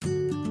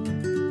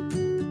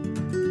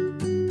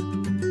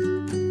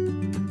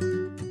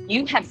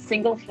You have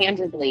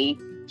single-handedly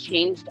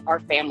changed our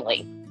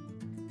family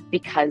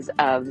because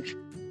of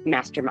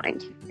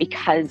Mastermind,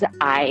 because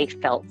I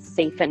felt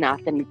safe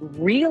enough and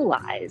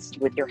realized,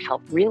 with your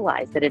help,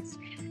 that it's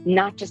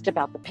not just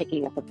about the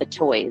picking up of the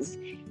toys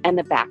and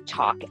the back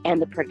talk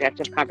and the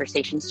productive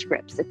conversation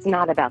scripts. It's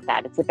not about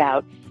that. It's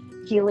about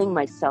healing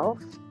myself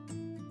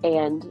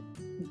and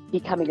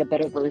becoming a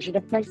better version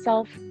of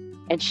myself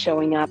and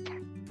showing up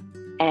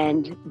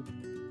and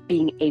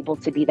being able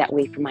to be that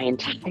way for my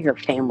entire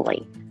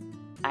family.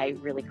 I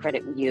really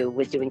credit you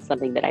with doing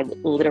something that I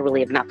literally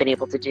have not been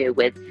able to do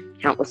with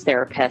countless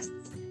therapists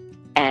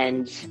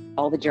and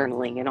all the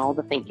journaling and all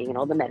the thinking and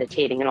all the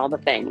meditating and all the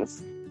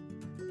things.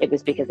 It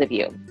was because of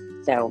you.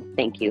 So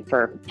thank you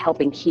for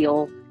helping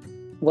heal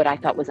what I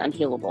thought was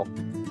unhealable.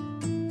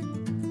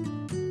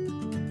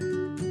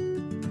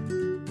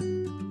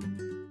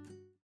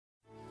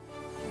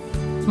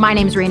 My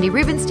name is Randi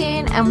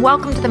Rubenstein, and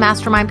welcome to the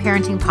Mastermind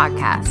Parenting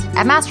Podcast.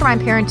 At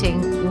Mastermind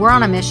Parenting, we're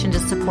on a mission to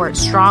support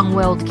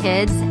strong-willed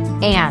kids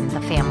and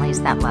the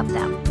families that love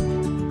them.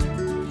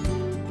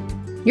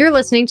 You're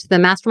listening to the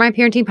Mastermind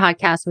Parenting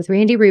Podcast with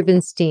Randi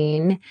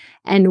Rubenstein,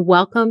 and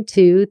welcome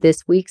to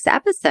this week's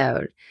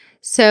episode.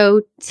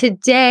 So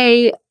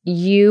today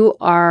you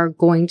are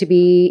going to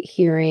be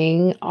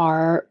hearing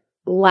our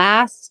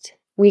last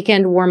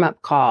weekend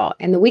warm-up call.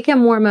 And the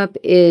weekend warm-up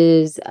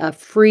is a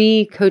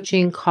free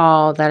coaching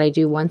call that I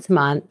do once a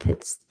month.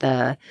 It's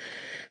the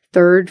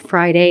third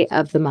Friday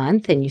of the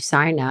month, and you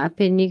sign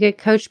up and you get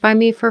coached by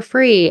me for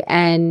free.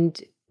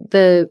 And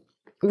the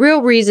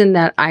real reason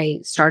that I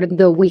started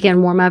the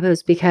weekend warm-up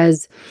is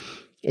because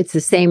it's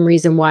the same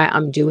reason why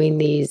I'm doing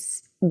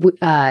these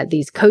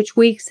coach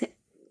weeks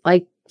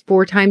like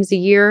 4 times a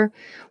year,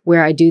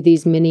 where I do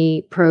these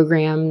mini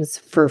programs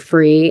for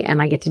free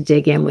and I get to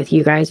dig in with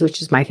you guys,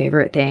 which is my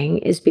favorite thing,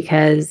 is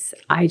because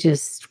I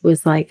just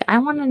was like, I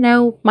want to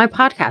know my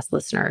podcast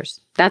listeners.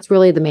 That's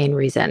really the main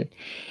reason.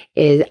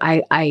 Is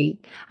I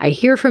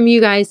hear from you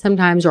guys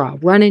sometimes, or I'll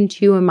run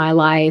into you in my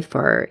life,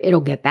 or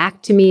it'll get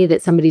back to me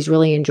that somebody's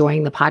really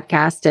enjoying the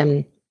podcast.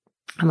 And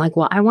I'm like,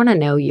 well, I want to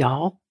know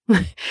y'all.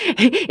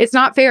 It's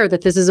not fair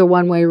that this is a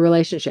one-way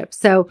relationship.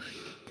 So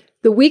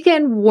the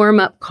weekend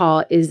warm-up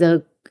call is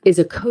a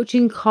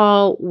coaching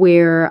call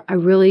where I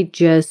really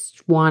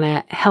just want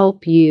to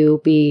help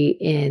you be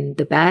in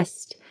the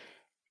best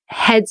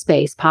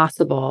headspace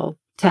possible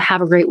to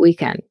have a great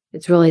weekend.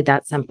 It's really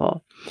that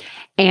simple.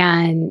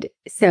 And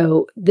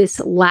so this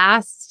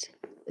last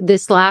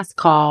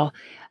call,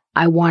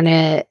 I want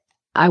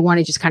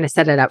to just kind of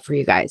set it up for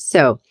you guys.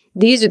 So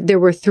there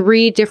were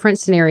 3 different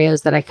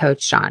scenarios that I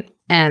coached on.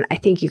 And I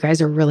think you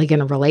guys are really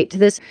going to relate to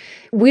this.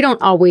 We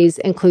don't always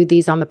include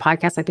these on the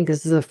podcast. I think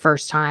this is the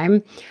first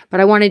time, but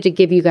I wanted to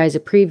give you guys a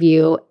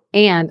preview.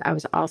 And I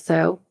was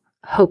also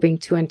hoping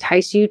to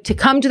entice you to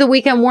come to the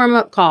weekend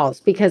warm-up calls,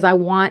 because I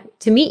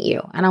want to meet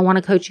you and I want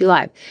to coach you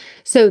live.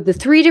 So the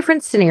 3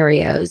 different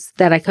scenarios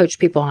that I coach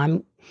people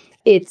on,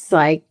 it's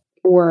like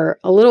we're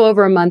a little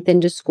over a month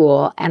into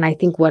school. And I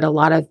think what a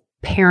lot of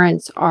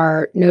parents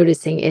are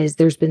noticing is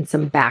there's been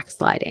some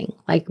backsliding.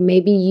 Like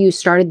maybe you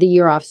started the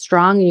year off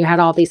strong and you had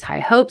all these high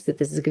hopes that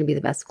this is going to be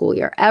the best school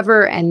year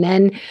ever. And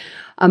then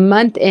a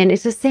month in,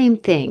 it's the same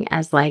thing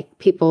as like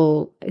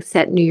people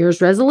set New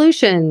Year's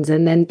resolutions.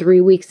 And then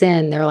 3 weeks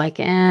in, they're like,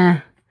 yeah,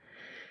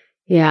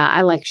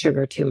 I like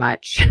sugar too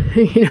much,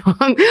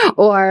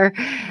 or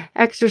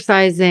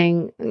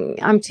exercising,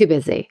 I'm too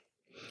busy.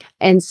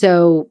 And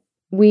so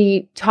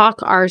we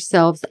talk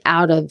ourselves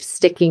out of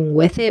sticking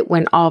with it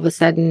when all of a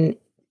sudden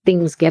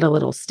things get a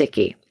little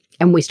sticky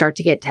and we start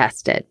to get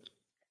tested.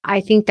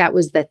 I think that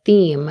was the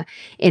theme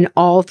in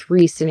all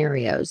 3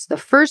 scenarios. The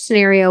first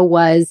scenario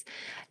was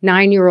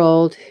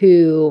 9-year-old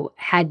who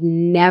had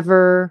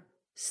never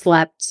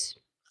slept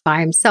by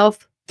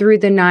himself through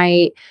the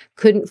night,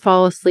 couldn't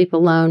fall asleep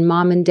alone.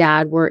 Mom and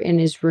dad were in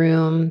his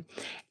room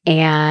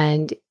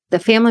and the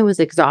family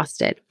was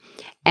exhausted.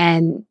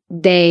 And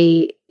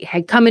they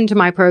had come into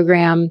my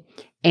program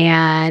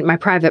and my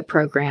private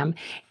program,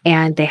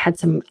 and they had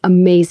some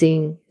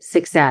amazing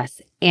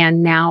success.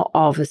 And now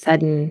all of a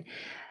sudden,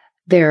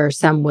 their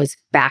son was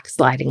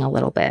backsliding a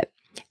little bit.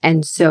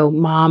 And so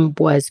mom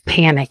was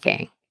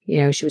panicking.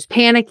 She was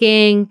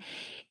panicking.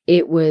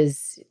 It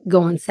was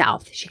going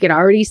south. She could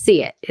already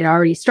see it. It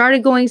already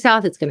started going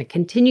south. It's going to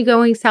continue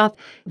going south.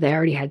 They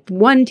already had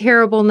one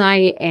terrible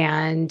night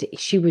and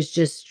she was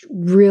just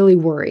really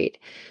worried.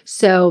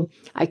 So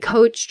I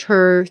coached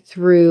her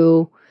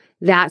through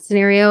that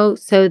scenario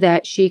so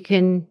that she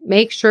can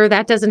make sure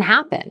that doesn't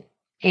happen,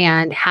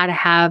 and how to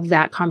have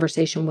that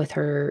conversation with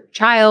her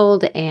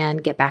child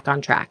and get back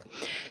on track.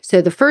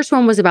 So the first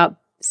one was about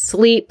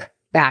sleep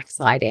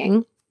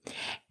backsliding.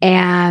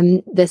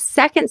 And the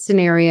second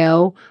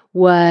scenario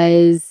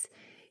was,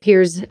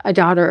 here's a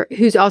daughter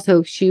who's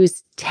also, she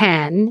was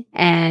 10,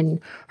 and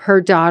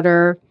her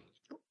daughter,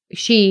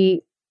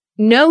 she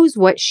knows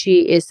what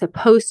she is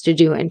supposed to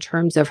do in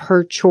terms of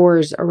her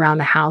chores around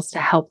the house to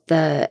help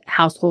the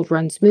household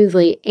run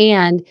smoothly.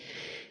 And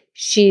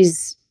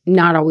she's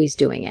not always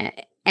doing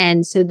it.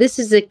 And so this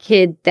is a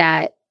kid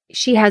that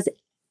she has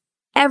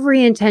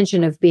every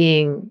intention of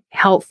being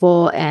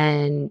helpful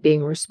and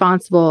being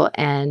responsible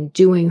and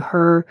doing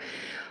her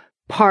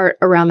part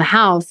around the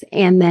house.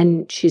 And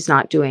then she's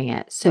not doing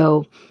it.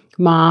 So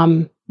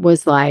mom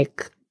was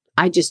like,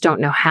 I just don't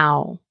know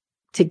how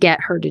to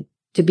get her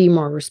to be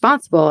more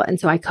responsible. And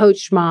so I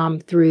coached mom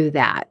through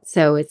that.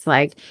 So it's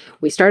like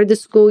we started the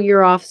school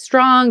year off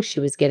strong. She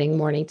was getting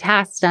morning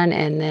tasks done.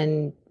 And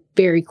then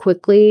very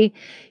quickly,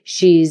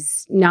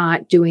 she's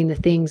not doing the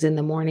things in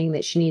the morning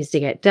that she needs to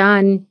get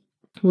done,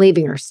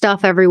 leaving her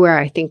stuff everywhere.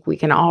 I think we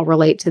can all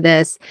relate to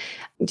this.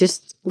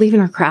 Just leaving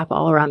her crap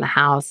all around the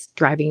house,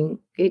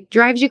 it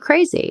drives you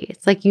crazy.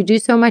 It's like you do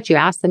so much. You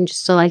ask them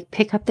just to like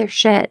pick up their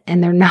shit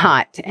and they're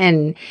not.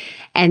 And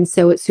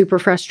so it's super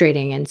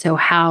frustrating. And so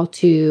how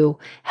to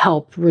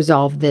help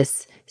resolve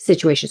this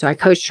situation. So I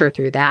coached her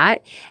through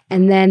that.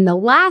 And then the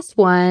last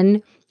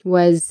one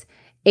was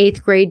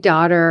 8th grade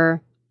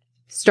daughter,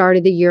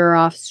 started the year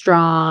off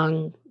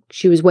strong.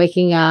 She was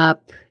waking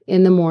up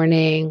in the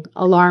morning,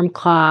 alarm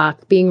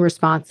clock, being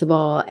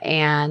responsible.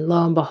 And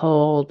lo and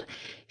behold,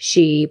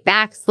 she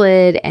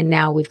backslid. And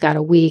now we've got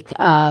a week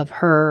of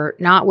her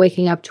not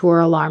waking up to her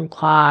alarm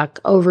clock,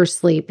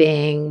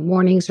 oversleeping.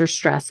 Mornings are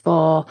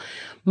stressful.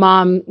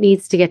 Mom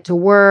needs to get to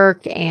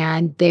work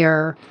and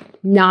they're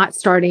not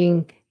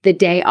starting the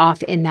day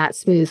off in that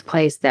smooth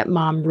place that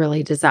mom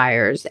really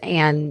desires,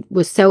 and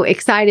was so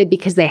excited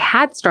because they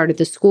had started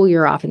the school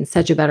year off in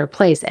such a better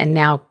place. And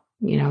now,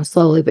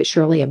 slowly but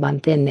surely a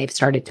month in, they've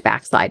started to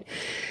backslide.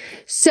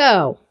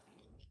 So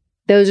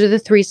those are the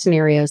 3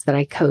 scenarios that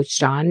I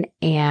coached on.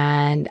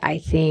 And I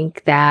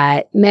think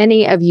that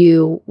many of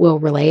you will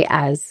relate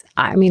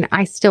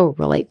I still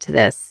relate to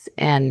this.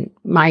 And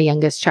my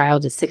youngest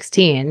child is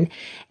 16.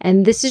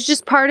 And this is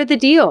just part of the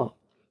deal,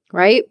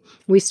 right?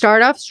 We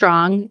start off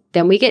strong,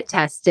 then we get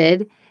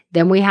tested,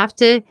 then we have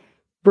to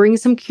bring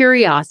some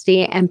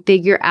curiosity and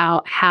figure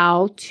out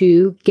how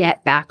to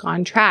get back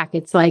on track.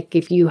 It's like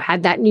if you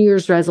had that New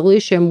Year's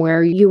resolution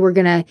where you were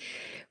going to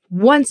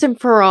once and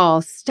for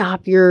all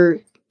stop your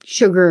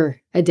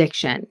sugar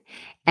addiction.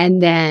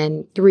 And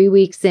then 3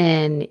 weeks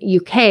in, you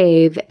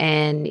cave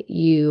and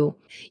you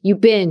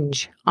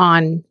binge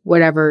on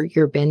whatever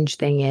your binge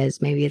thing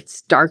is. Maybe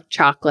it's dark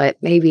chocolate,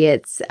 maybe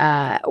it's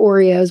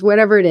Oreos,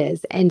 whatever it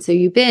is. And so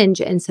you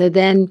binge. And so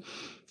then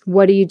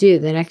what do you do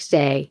the next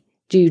day?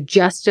 Do you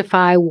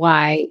justify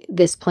why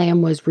this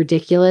plan was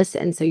ridiculous?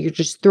 And so you're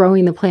just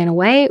throwing the plan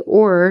away?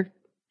 Or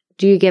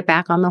do you get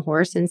back on the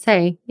horse and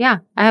say, yeah,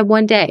 I had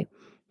one day.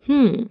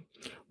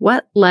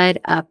 What led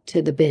up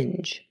to the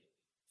binge?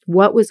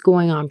 What was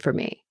going on for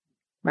me,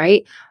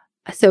 right?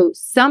 So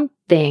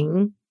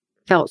something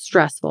felt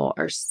stressful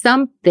or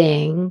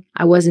something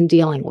I wasn't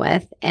dealing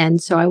with.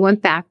 And so I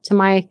went back to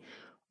my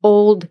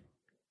old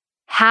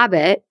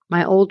habit,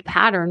 my old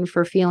pattern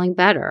for feeling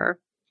better.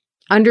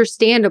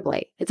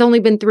 Understandably, it's only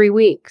been 3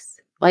 weeks.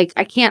 Like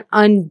I can't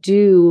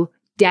undo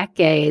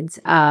decades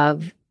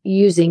of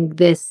using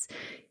this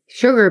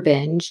sugar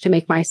binge to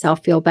make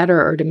myself feel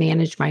better or to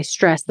manage my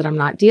stress that I'm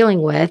not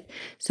dealing with.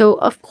 So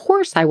of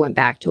course I went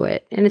back to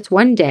it, and it's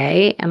one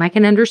day and I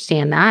can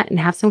understand that and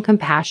have some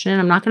compassion.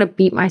 I'm not going to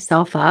beat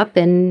myself up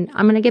and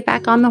I'm going to get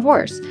back on the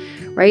horse,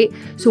 right?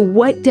 So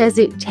what does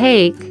it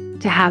take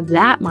to have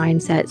that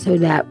mindset so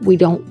that we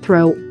don't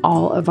throw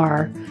all of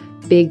our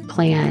big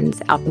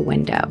plans out the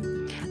window?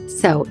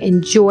 So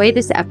enjoy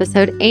this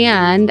episode,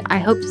 and I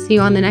hope to see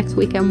you on the next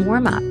weekend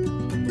warm up.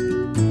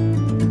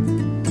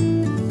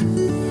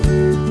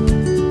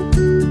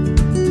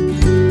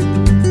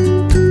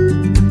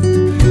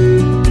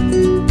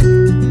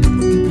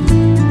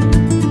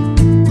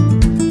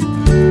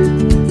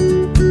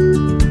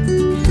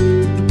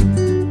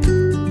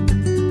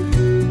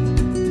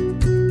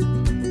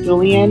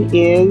 Julian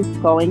is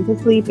going to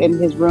sleep in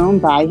his room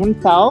by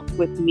himself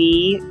with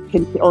me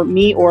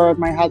or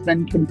my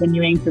husband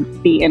continuing to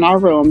be in our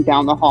room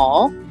down the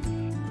hall.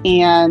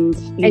 And,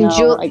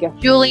 I guess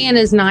Julian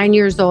is 9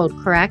 years old,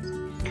 correct?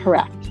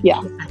 Correct.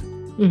 Yeah.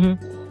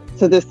 Mm-hmm.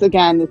 So this,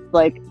 again, is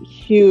like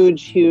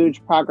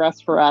huge progress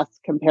for us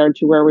compared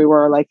to where we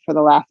were like for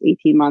the last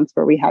 18 months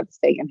where we had to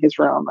stay in his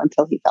room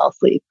until he fell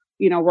asleep.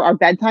 Our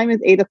bedtime is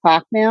 8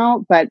 o'clock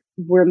now, but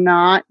we're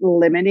not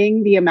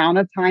limiting the amount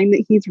of time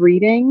that he's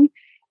reading.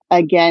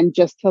 Again,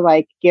 just to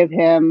like give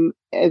him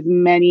as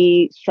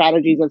many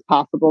strategies as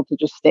possible to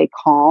just stay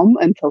calm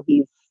until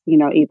he's,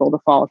 able to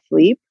fall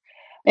asleep.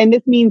 And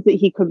this means that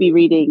he could be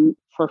reading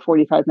for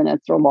 45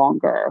 minutes or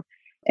longer.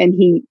 And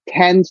he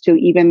tends to,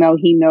 even though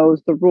he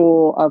knows the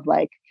rule of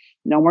like,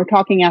 no more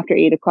talking after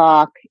 8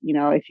 o'clock,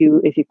 if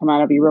you come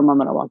out of your room, I'm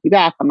going to walk you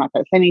back. I'm not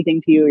going to say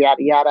anything to you,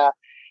 yada, yada.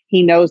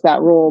 He knows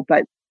that rule,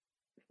 but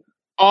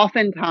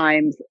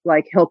oftentimes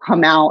like he'll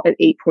come out at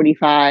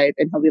 8:45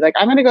 and he'll be like,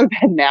 I'm going to go to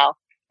bed now.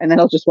 And then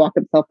he'll just walk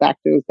himself back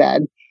to his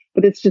bed.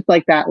 But it's just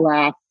like that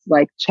last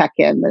like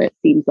check-in that it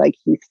seems like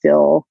he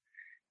still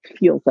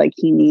feels like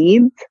he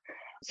needs.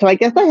 So I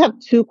guess I have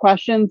 2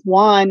 questions.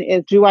 One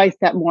is, do I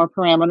set more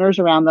parameters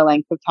around the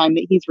length of time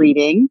that he's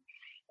reading?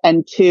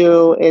 And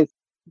 2 is,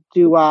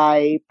 do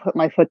I put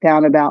my foot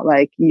down about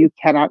like, you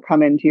cannot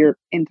come into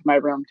my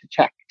room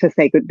to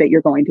say good that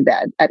you're going to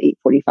bed at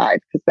 8:45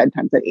 because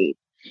bedtime's at 8.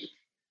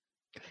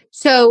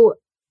 So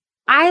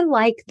I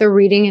like the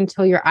reading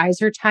until your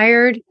eyes are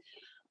tired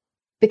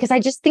because I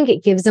just think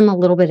it gives him a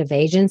little bit of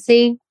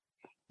agency,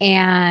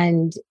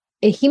 and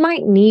he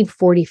might need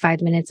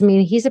 45 minutes. I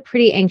mean, he's a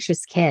pretty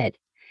anxious kid.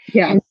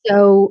 Yeah. And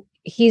so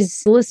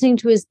he's listening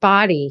to his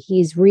body.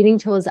 He's reading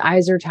till his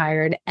eyes are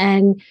tired.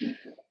 And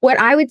what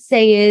I would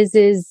say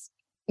is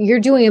you're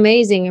doing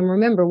amazing. And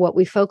remember, what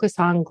we focus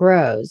on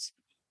grows.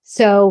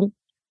 So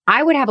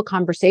I would have a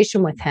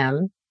conversation with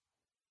him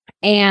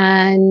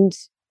and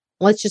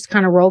let's just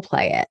kind of role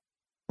play it,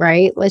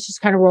 right? Let's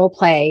just kind of role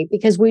play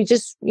because we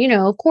just,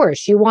 of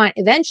course, you want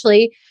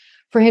eventually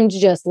for him to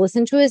just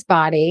listen to his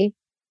body,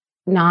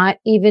 not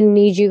even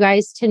need you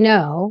guys to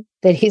know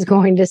that he's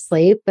going to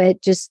sleep,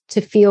 but just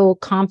to feel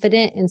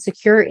confident and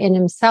secure in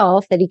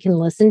himself that he can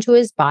listen to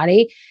his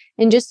body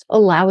and just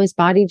allow his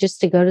body just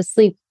to go to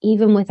sleep,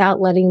 even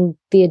without letting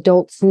the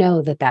adults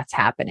know that that's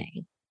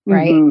happening.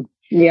 Right. Mm-hmm.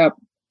 Yep.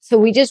 So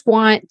we just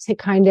want to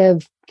kind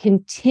of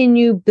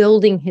continue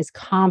building his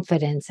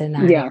confidence in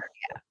that area.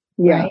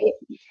 Yeah. Right.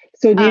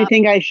 So do you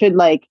think I should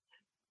like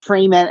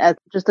frame it as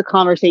just a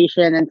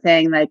conversation and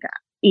saying like,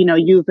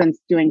 you've been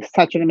doing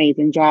such an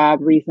amazing job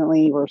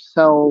recently. We're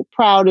so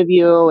proud of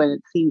you. And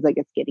it seems like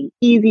it's getting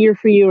easier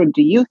for you. And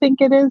do you think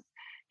it is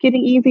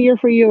getting easier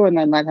for you? And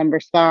then let him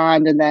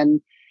respond and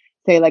then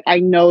say like, I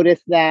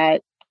noticed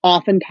that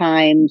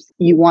oftentimes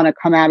you want to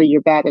come out of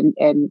your bed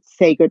and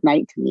say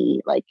goodnight to me,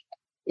 like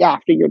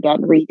after you're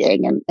done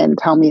reading and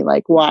tell me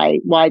like, why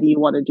do you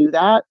want to do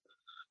that?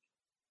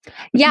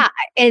 Yeah.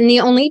 And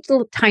the only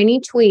tiny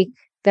tweak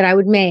that I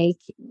would make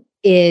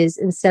is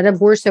instead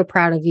of we're so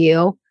proud of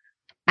you,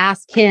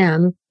 ask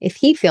him if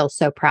he feels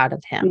so proud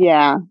of him.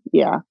 Yeah.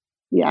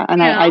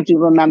 And I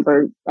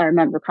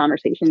remember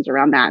conversations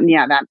around that. And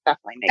yeah, that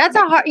definitely makes that's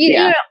sense. a hard,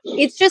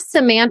 it's just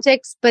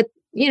semantics, but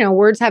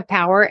words have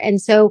power.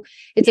 And so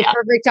it's a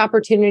perfect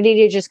opportunity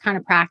to just kind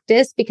of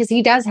practice because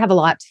he does have a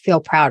lot to feel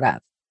proud of.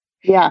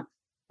 Yeah.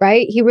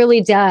 Right. He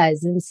really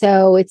does. And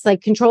so it's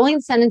like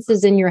controlling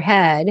sentences in your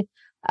head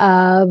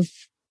of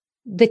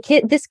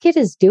this kid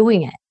is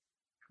doing it.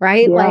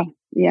 Right.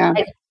 Yeah.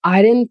 Like,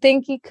 I didn't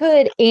think he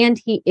could. And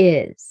he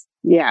is.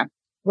 Yeah.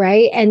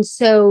 Right. And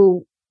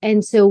so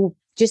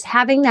just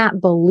having that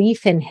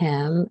belief in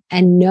him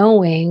and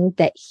knowing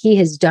that he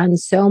has done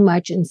so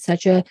much in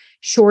such a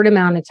short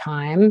amount of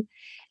time.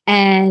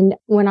 And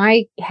when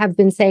I have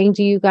been saying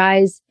to you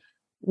guys,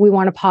 we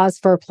want to pause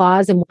for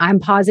applause, and I'm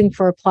pausing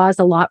for applause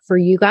a lot for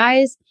you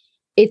guys,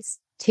 it's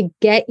to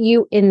get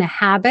you in the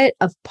habit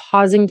of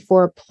pausing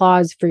for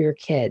applause for your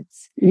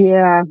kids.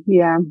 Yeah.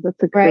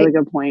 That's a really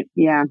good point.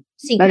 Yeah.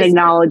 And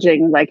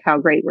acknowledging like how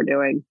great we're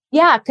doing.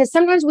 Yeah. Because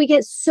sometimes we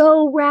get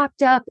so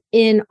wrapped up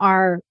in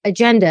our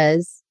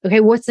agendas.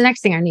 Okay, what's the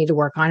next thing I need to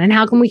work on? And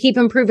how can we keep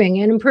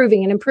improving and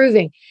improving and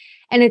improving?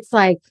 And it's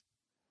like,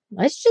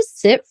 let's just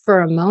sit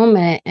for a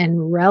moment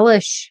and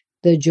relish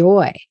the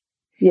joy.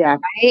 Yeah.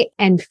 Right.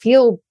 And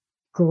feel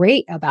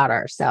great about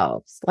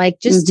ourselves. Like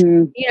just,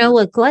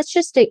 look, let's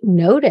just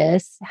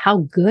notice how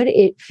good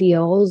it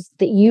feels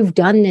that you've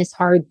done this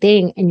hard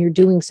thing and you're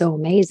doing so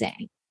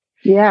amazing.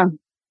 Yeah.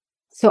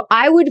 So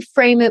I would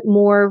frame it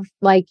more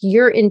like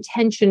your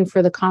intention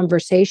for the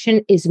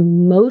conversation is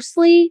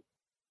mostly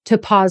to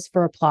pause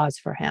for applause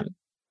for him.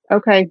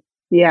 Okay.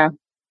 Yeah.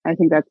 I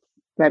think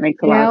that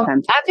makes a lot of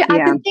sense.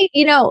 I've been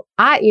thinking,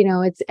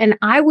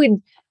 I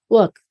would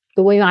look,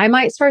 the way I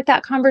might start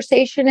that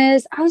conversation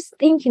is I was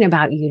thinking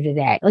about you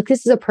today. Like,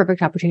 this is a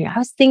perfect opportunity. I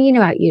was thinking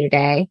about you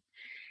today.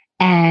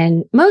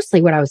 And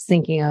mostly what I was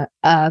thinking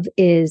of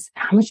is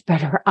how much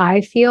better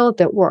I feel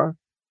that we're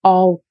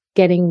all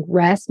getting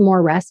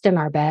more rest in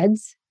our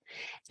beds.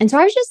 And so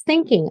I was just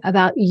thinking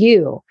about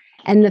you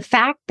and the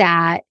fact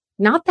that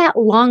not that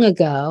long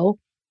ago,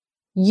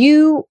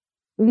 you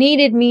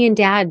needed me and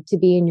Dad to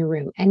be in your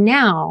room. And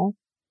now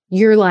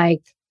you're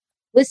like,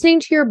 listening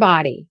to your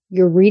body,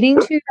 you're reading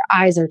till your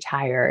eyes are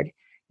tired,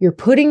 you're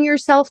putting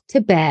yourself to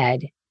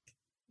bed.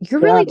 You're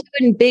really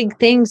doing big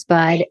things,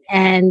 bud.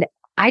 And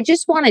I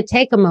just want to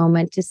take a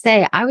moment to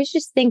say, I was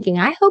just thinking,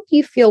 I hope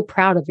you feel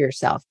proud of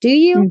yourself. Do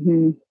you?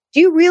 Mm-hmm. Do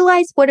you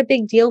realize what a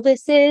big deal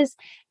this is?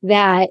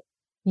 That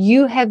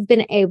you have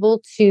been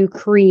able to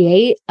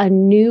create a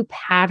new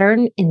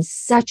pattern in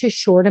such a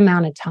short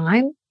amount of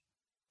time?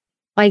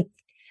 Like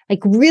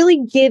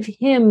really give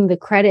him the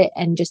credit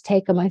and just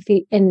take on my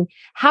feet. And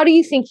how do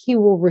you think he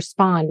will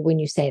respond when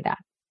you say that?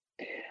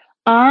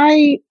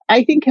 I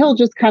think he'll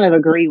just kind of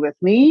agree with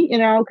me,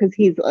 because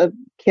he's a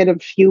kid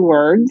of few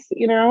words,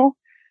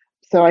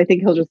 so I think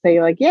he'll just say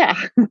like, yeah.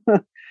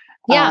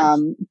 Yeah.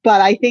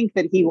 But I think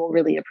that he will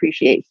really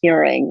appreciate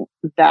hearing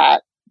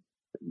that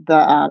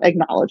the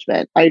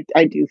acknowledgement. I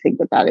do think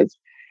that is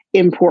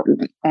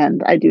important.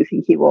 And I do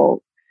think he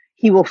will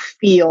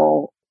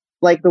feel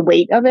like the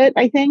weight of it,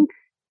 I think.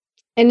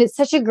 And it's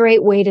such a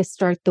great way to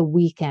start the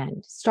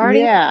weekend.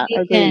 Starting the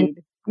weekend,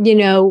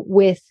 agreed.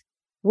 with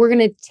we're going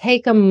to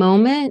take a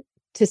moment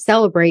to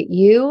celebrate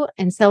you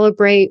and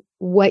celebrate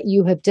what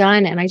you have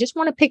done. And I just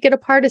want to pick it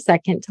apart a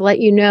second to let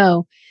you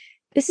know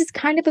this is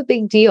kind of a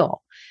big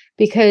deal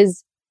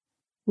because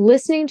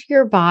listening to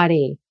your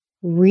body,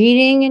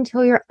 reading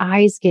until your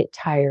eyes get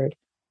tired,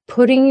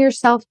 putting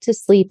yourself to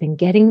sleep and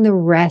getting the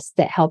rest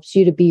that helps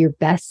you to be your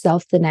best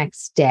self the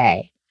next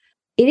day.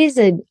 It is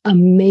an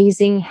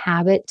amazing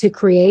habit to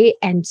create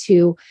and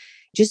to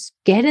just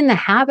get in the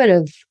habit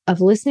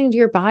of listening to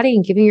your body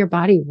and giving your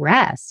body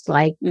rest.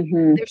 Like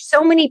there's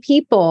so many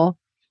people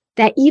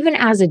that even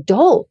as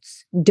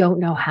adults don't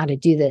know how to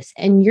do this.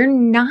 And you're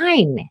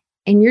 9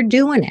 and you're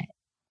doing it,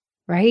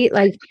 right?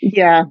 Like,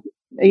 yeah.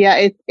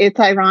 It's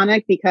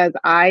ironic because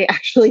I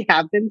actually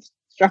have been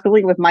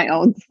struggling with my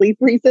own sleep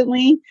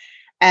recently.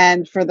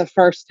 And for the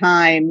first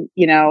time,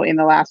 in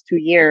the last 2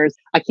 years,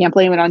 I can't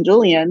blame it on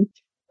Julian,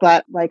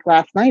 but like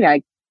last night,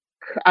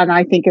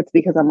 I think it's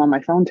because I'm on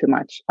my phone too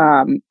much.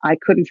 I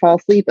couldn't fall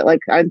asleep at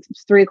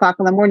it's 3 o'clock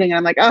in the morning and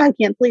I'm like, oh, I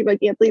can't sleep.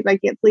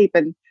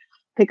 And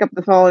pick up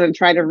the phone and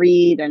try to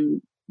read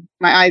and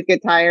my eyes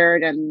get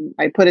tired and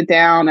I put it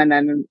down. And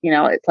then,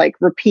 it's like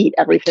repeat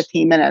every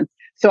 15 minutes.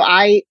 So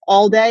I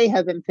all day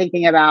have been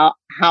thinking about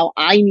how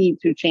I need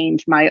to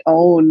change my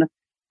own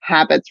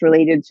habits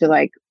related to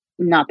like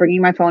not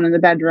bringing my phone in the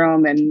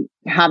bedroom and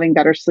having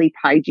better sleep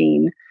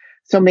hygiene.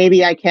 So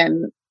maybe I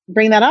can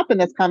bring that up in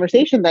this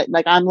conversation that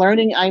like I'm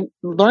learning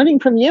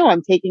from you.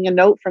 I'm taking a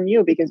note from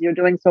you because you're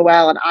doing so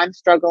well and I'm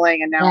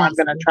struggling and now I'm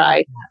going to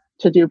try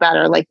to do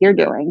better like you're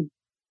doing.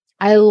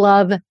 I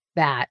love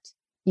that.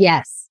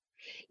 Yes.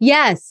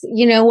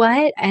 You know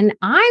what? And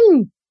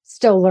I'm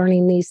still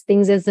learning these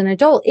things as an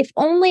adult. If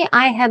only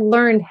I had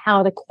learned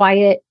how to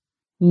quiet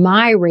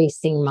my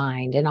racing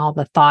mind and all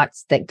the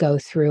thoughts that go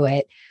through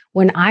it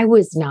when I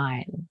was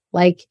 9.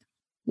 Like,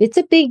 it's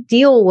a big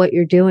deal what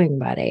you're doing,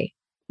 buddy.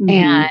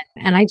 And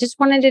I just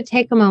wanted to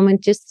take a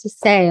moment just to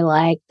say,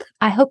 like,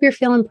 I hope you're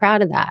feeling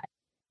proud of that.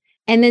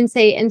 And then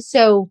say, and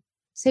so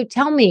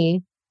tell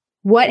me,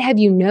 what have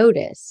you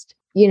noticed?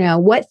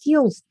 What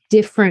feels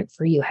different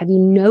for you? Have you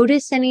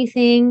noticed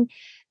anything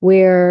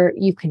where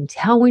you can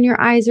tell when your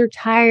eyes are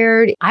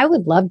tired? I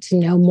would love to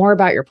know more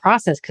about your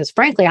process because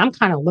frankly, I'm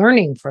kind of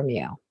learning from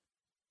you.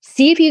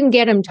 See if you can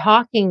get him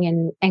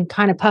talking and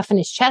kind of puffing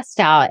his chest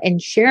out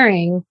and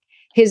sharing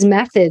his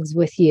methods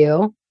with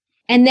you.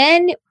 And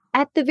then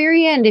at the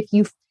very end, if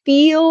you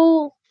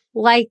feel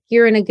like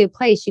you're in a good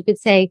place, you could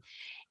say,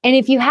 and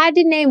if you had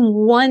to name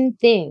one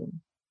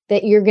thing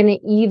that you're going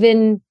to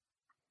even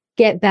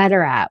get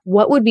better at,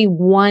 what would be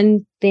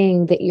one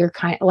thing that you're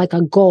kind of like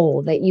a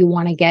goal that you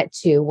want to get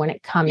to when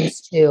it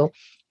comes to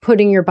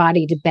putting your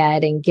body to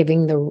bed and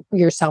giving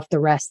yourself the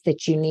rest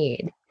that you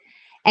need?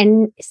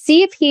 And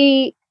see if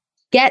he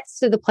gets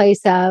to the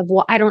place of,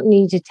 well, I don't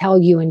need to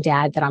tell you and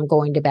dad that I'm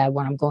going to bed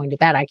when I'm going to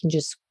bed. I can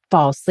just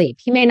fall asleep.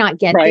 He may not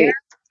get there.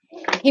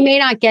 He may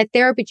not get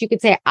there, but you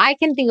could say, I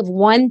can think of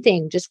one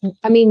thing.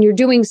 You're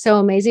doing so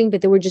amazing,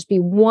 but there would just be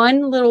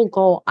one little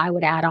goal I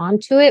would add on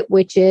to it,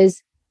 which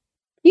is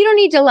you don't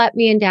need to let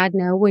me and dad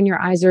know when your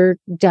eyes are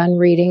done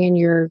reading and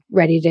you're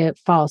ready to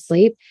fall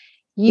asleep.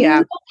 You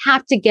don't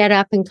have to get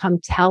up and come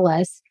tell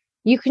us.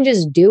 You can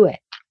just do it.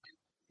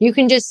 You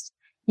can just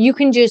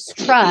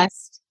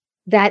trust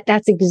that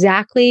that's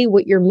exactly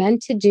what you're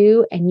meant to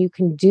do. And you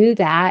can do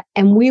that.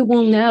 And we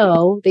will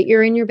know that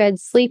you're in your bed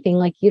sleeping.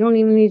 Like you don't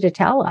even need to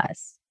tell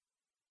us.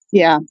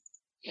 Yeah.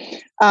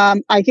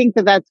 I think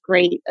that's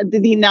great.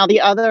 Now, the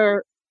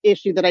other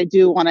issue that I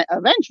do want to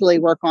eventually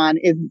work on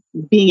is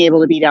being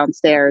able to be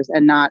downstairs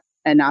and not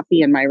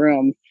be in my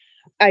room.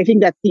 I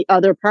think that's the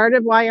other part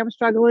of why I'm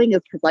struggling is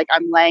because like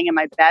I'm laying in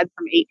my bed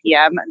from 8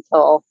 p.m.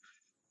 until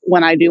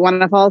when I do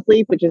want to fall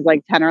asleep, which is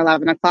like 10 or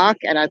 11 o'clock.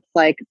 And it's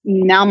like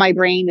now my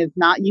brain is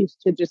not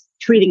used to just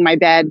treating my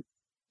bed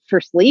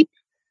for sleep.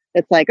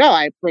 It's like, oh,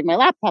 I bring my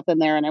laptop in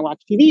there and I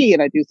watch TV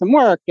and I do some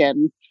work.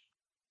 And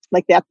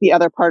like that's the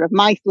other part of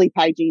my sleep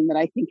hygiene that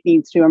I think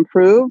needs to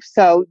improve.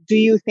 So do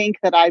you think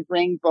that I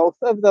bring both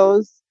of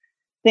those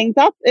things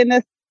up in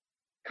this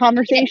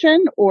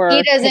conversation or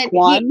he doesn't pick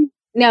one?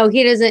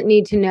 He doesn't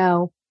need to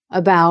know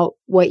about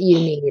what you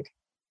need.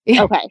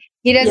 Okay.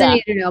 He doesn't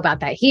need to know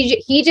about that.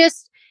 He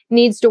just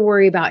needs to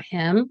worry about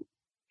him.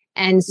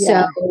 And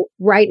so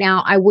right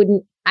now I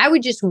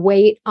would just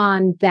wait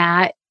on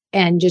that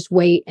and just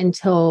wait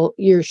until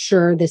you're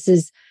sure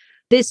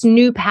this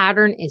new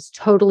pattern is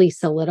totally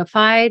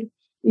solidified.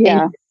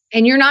 Yeah.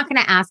 And you're not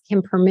going to ask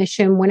him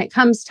permission when it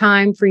comes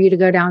time for you to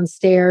go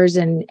downstairs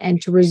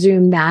and to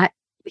resume that.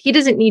 He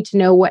doesn't need to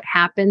know what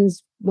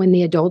happens when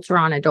the adults are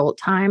on adult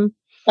time.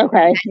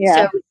 Okay.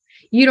 Yeah. So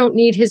you don't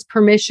need his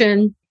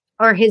permission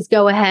or his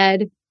go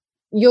ahead.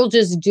 You'll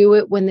just do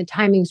it when the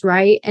timing's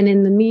right. And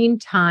in the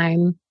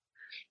meantime,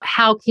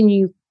 how can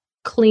you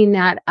clean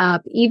that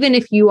up? Even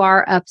if you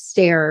are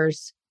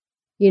upstairs,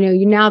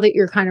 now that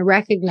you're kind of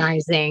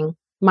recognizing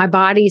my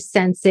body's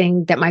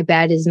sensing that my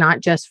bed is not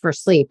just for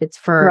sleep, it's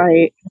for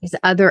these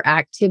other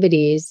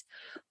activities.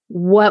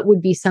 What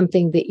would be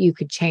something that you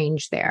could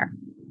change there?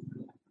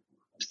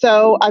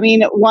 So,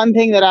 one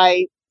thing that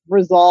I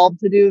resolved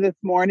to do this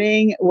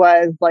morning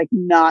was like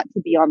not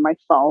to be on my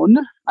phone.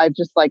 I've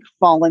just like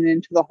fallen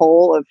into the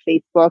hole of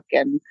Facebook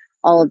and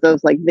all of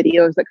those like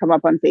videos that come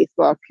up on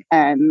Facebook,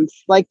 and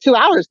like 2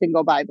 hours can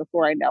go by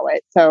before I know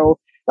it. So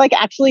like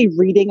actually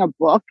reading a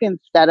book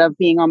instead of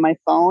being on my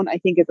phone, I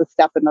think is a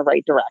step in the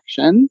right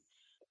direction.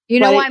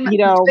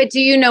 But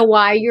do you know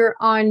why you're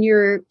on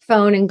your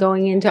phone and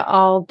going into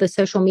all the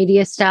social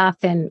media stuff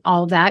and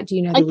all that? Do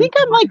you know? I think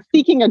I'm like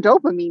seeking a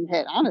dopamine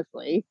hit,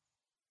 honestly.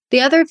 The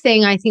other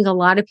thing I think a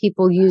lot of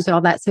people use all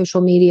that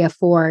social media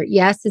for,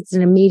 yes, it's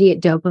an immediate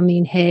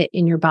dopamine hit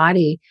in your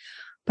body,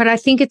 but I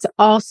think it's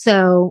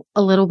also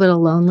a little bit of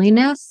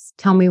loneliness.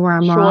 Tell me where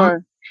I'm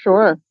wrong.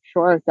 Sure,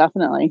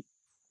 definitely.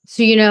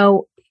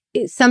 So,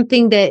 it's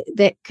something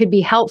that could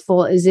be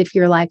helpful is if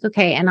you're like,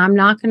 okay, and I'm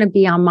not going to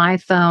be on my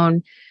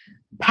phone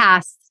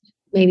past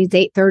maybe it's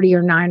 8:30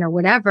 or 9 or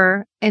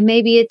whatever. And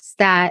maybe it's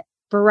that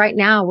for right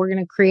now, we're going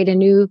to create a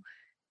new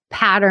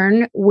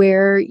pattern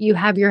where you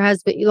have your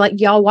husband,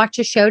 y'all watch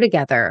a show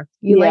together.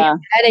 You lay in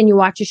bed and you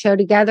watch a show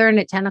together, and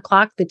at 10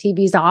 o'clock, the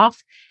TV's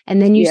off,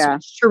 and then you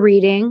switch to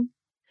reading.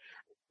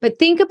 But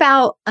think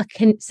about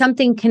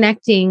something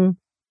connecting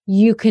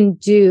you can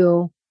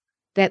do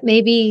that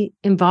maybe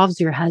involves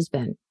your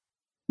husband.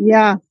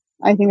 Yeah,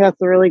 I think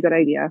that's a really good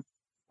idea.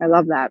 I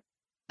love that.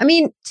 I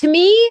mean, to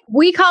me,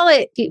 we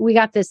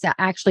got this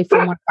actually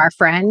from one of our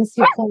friends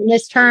who coined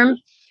this term,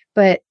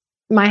 but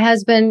my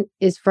husband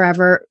is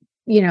forever,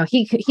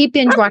 he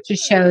binge watches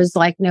shows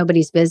like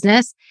nobody's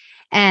business.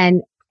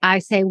 And I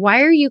say,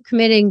 why are you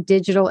committing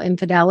digital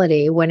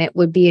infidelity when it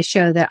would be a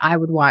show that I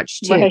would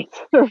watch too?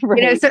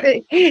 Right. So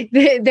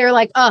they're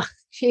like, oh,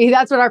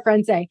 that's what our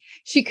friends say.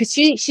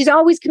 She's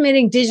always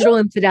committing digital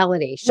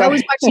infidelity. She's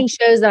always watching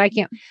shows that I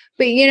can't,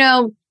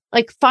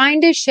 but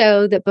find a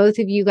show that both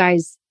of you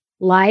guys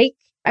like.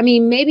 I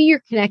mean, maybe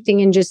you're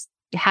connecting and just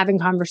having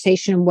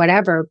conversation,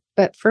 whatever.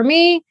 But for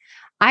me,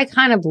 I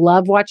kind of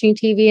love watching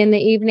TV in the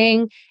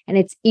evening, and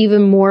it's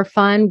even more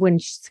fun when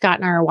Scott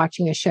and I are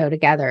watching a show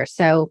together.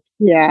 So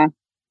yeah,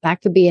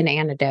 that could be an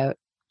antidote.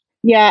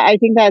 Yeah, I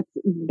think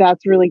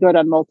that's really good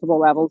on multiple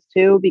levels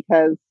too,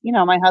 because,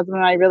 my husband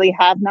and I really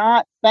have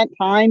not spent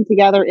time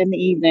together in the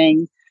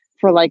evening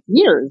for like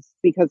years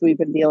because we've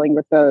been dealing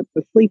with the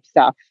sleep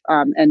stuff.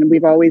 And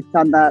we've always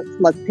done the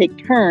let's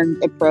take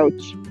turns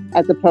approach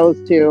as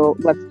opposed to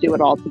let's do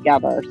it all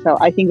together. So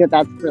I think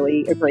that's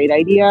really a great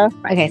idea.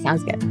 Okay,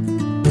 sounds good.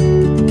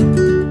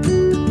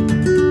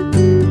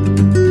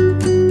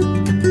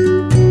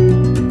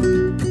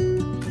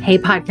 Hey,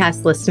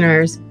 podcast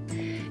listeners.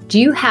 Do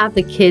you have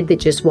the kid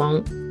that just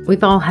won't?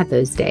 We've all had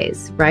those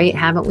days, right?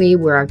 Haven't we?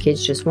 Where our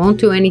kids just won't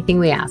do anything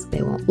we ask.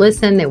 They won't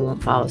listen. They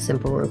won't follow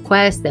simple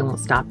requests. They won't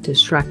stop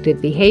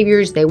destructive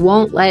behaviors. They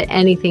won't let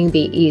anything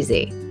be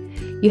easy.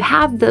 You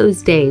have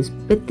those days,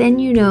 but then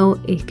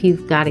if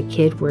you've got a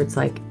kid where it's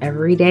like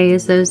every day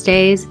is those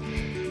days.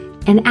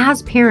 And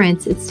as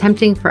parents, it's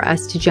tempting for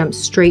us to jump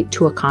straight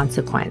to a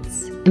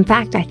consequence. In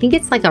fact, I think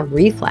it's like a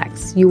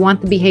reflex. You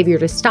want the behavior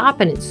to stop,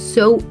 and it's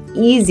so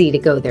easy to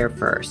go there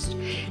first.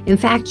 In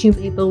fact, you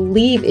may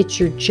believe it's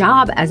your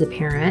job as a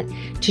parent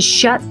to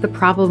shut the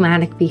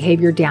problematic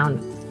behavior down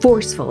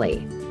forcefully,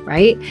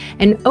 right?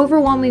 An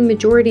overwhelming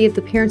majority of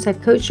the parents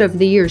I've coached over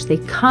the years, they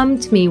come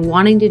to me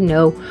wanting to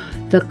know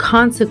the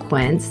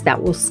consequence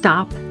that will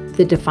stop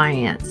the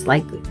defiance.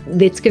 Like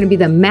it's going to be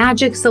the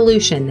magic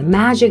solution, the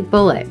magic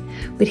bullet.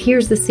 But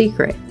here's the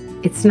secret.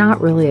 It's not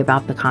really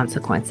about the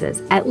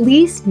consequences, at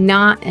least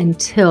not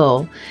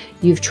until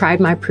you've tried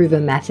my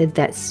proven method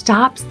that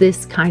stops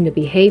this kind of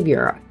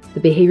behavior, the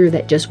behavior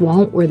that just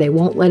won't, where they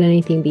won't let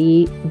anything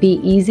be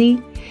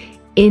easy,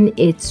 in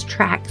its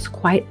tracks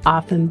quite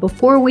often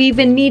before we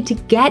even need to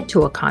get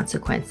to a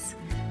consequence.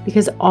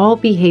 Because all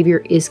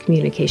behavior is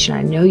communication.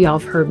 I know y'all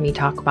have heard me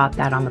talk about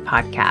that on the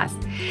podcast.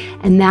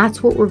 And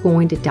that's what we're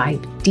going to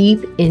dive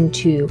deep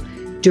into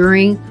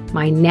during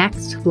my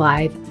next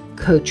live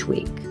Coach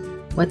Week.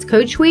 What's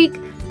Coach Week?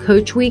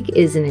 Coach Week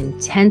is an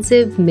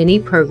intensive mini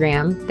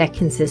program that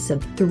consists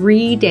of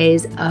 3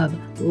 days of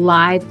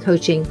live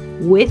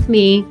coaching with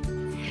me,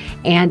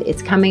 and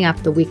it's coming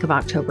up the week of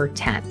October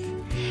 10th.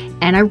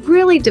 And I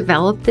really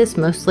developed this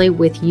mostly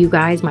with you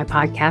guys, my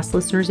podcast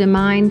listeners, in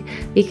mind,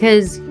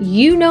 because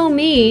you know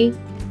me,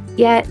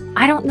 yet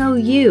I don't know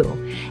you.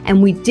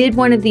 And we did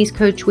one of these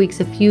Coach Weeks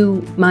a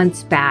few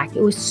months back.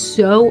 It was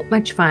so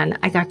much fun.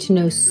 I got to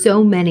know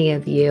so many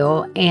of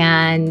you,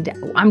 and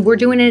we're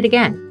doing it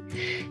again.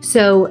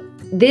 So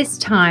this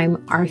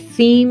time, our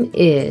theme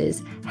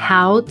is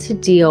how to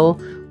deal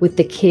with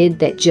the kid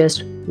that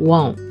just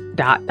won't,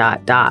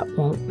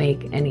 won't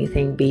make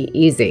anything be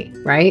easy,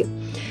 right?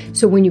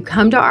 So when you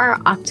come to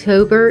our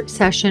October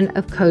session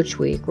of Coach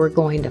Week, we're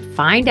going to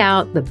find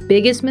out the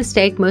biggest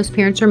mistake most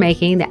parents are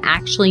making that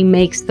actually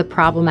makes the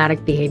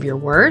problematic behavior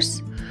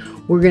worse.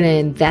 We're going to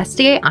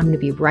investigate. I'm going to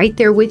be right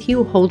there with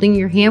you, holding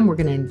your hand. We're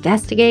going to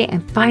investigate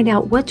and find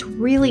out what's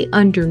really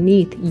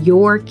underneath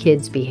your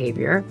kid's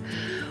behavior.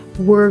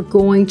 We're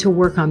going to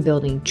work on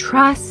building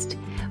trust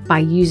by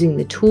using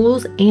the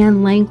tools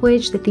and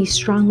language that these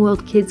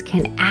strong-willed kids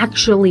can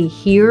actually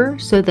hear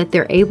so that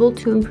they're able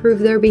to improve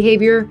their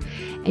behavior.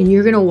 And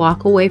you're going to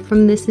walk away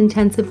from this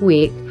intensive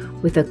week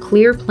with a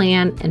clear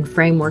plan and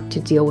framework to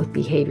deal with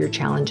behavior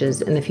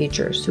challenges in the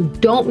future. So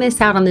don't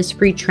miss out on this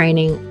free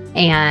training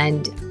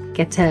and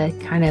get to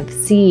kind of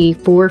see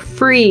for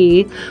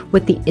free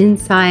what the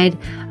inside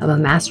of a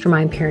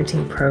mastermind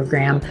parenting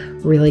program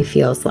really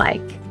feels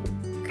like.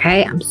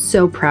 Okay, I'm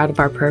so proud of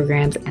our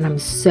programs and I'm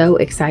so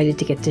excited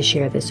to get to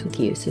share this with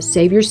you. So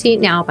save your seat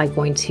now by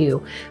going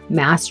to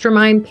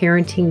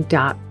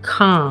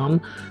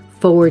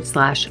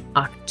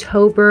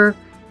mastermindparenting.com/October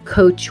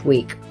Coach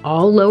Week,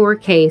 all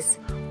lowercase,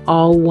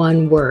 all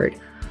one word.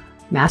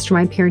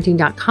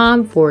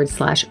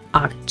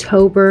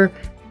 Mastermindparenting.com/October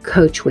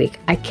Coach Week.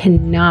 I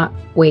cannot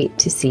wait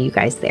to see you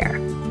guys there.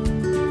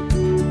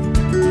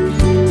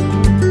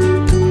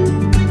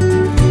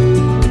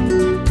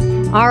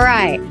 All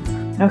right.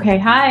 Okay.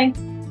 Hi.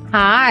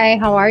 Hi,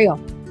 how are you?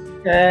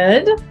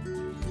 Good.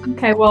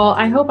 Okay. Well,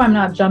 I hope I'm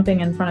not jumping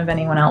in front of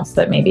anyone else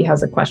that maybe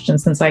has a question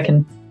since I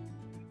can.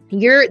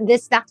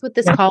 That's what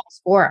this call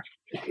is for.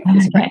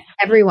 It's for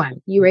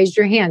everyone. You raised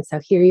your hand, so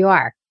here you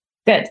are.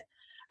 Good.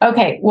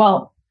 Okay.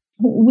 Well,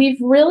 we've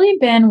really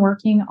been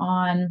working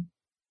on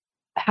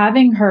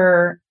having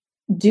her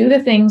do the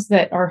things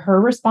that are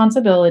her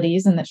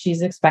responsibilities and that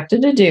she's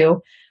expected to do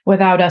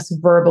without us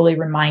verbally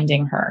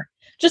reminding her.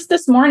 Just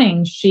this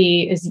morning,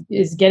 she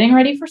is getting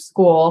ready for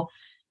school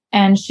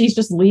and she's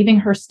just leaving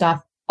her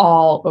stuff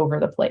all over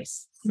the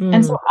place.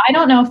 And so I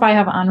don't know if I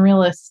have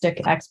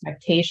unrealistic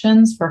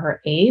expectations for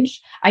her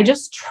age. I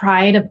just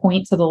try to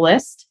point to the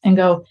list and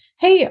go,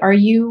 hey, are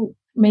you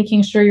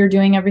making sure you're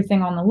doing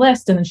everything on the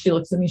list? And then she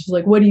looks at me, she's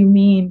like, what do you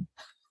mean?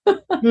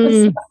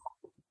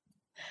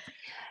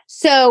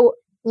 So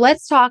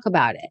let's talk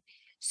about it.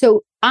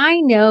 So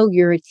I know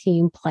you're a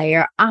team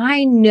player.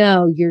 I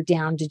know you're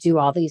down to do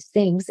all these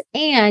things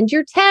and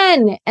you're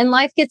 10 and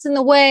life gets in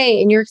the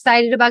way and you're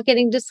excited about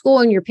getting to school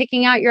and you're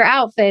picking out your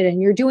outfit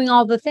and you're doing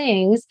all the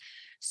things.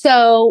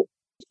 So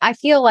I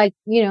feel like,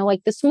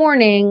 like this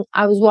morning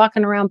I was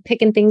walking around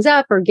picking things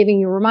up or giving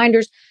you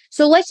reminders.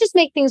 So let's just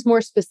make things more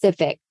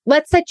specific.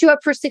 Let's set you up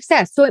for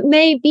success. So it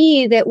may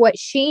be that what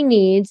she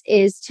needs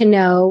is to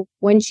know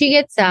when she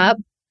gets up,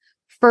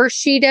 first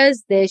she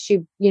does this, she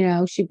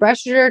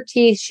brushes her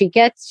teeth, she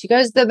goes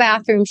to the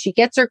bathroom, she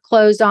gets her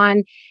clothes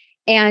on.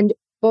 And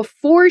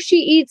before she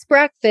eats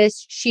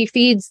breakfast, she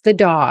feeds the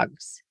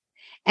dogs.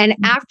 And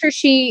after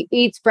she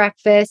eats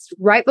breakfast,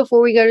 right before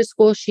we go to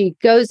school, she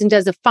goes and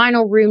does a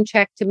final room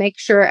check to make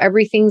sure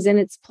everything's in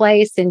its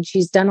place and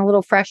she's done a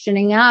little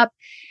freshening up.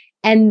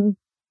 And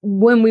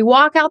when we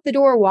walking out the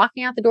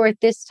door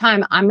at this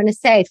time, I'm going to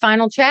say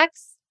final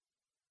checks.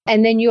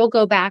 And then you'll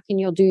go back and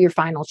you'll do your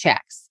final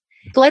checks.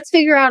 So let's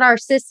figure out our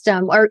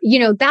system or,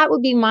 that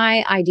would be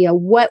my idea.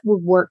 What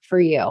would work for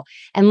you?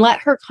 And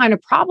let her kind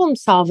of problem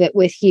solve it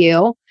with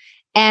you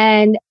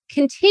and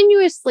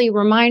continuously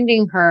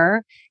reminding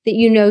her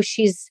that,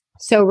 she's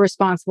so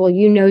responsible.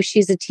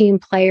 She's a team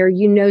player.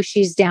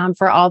 She's down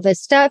for all this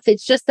stuff.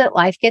 It's just that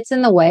life gets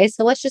in the way.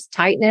 So let's just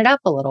tighten it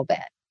up a little bit.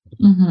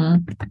 Mm-hmm.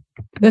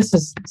 This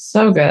is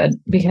so good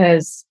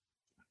because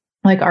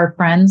like our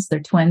friends,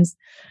 they're twins.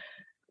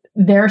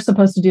 They're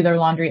supposed to do their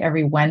laundry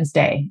every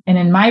Wednesday. And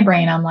in my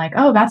brain, I'm like,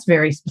 oh, that's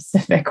very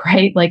specific,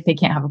 right? Like they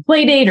can't have a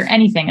play date or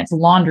anything. It's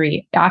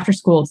laundry. After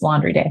school, it's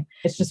laundry day.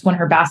 It's just when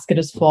her basket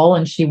is full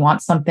and she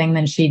wants something,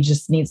 then she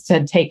just needs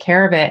to take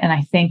care of it. And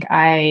I think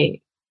I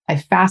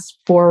fast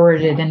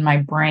forwarded in my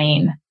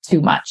brain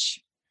too much.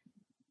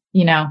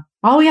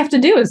 All we have to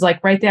do is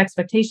like write the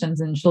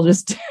expectations and she'll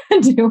just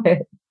do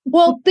it.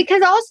 Well,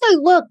 because also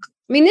look,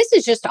 this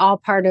is just all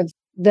part of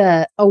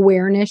the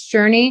awareness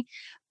journey.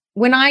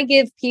 When I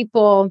give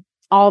people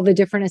all the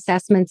different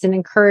assessments and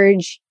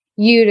encourage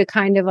you to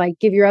kind of like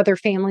give your other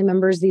family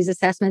members these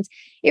assessments,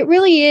 it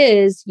really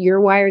is you're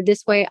wired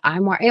this way,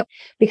 I'm wired.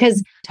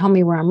 Because tell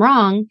me where I'm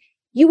wrong,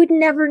 you would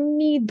never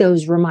need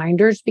those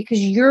reminders because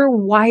you're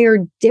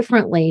wired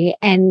differently.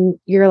 And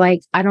you're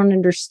like, I don't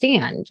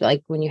understand.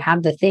 Like when you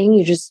have the thing,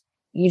 you just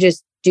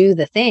do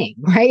the thing,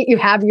 right? You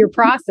have your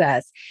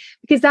process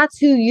because that's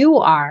who you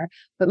are.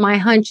 But my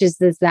hunch is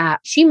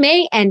that she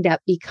may end up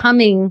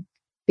becoming,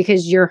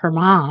 because you're her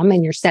mom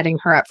and you're setting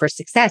her up for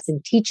success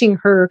and teaching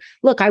her,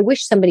 look, I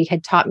wish somebody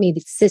had taught me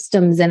the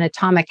systems and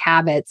atomic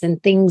habits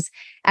and things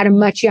at a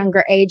much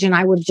younger age. And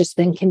I would have just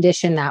been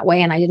conditioned that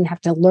way. And I didn't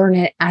have to learn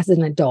it as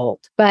an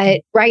adult.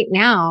 But right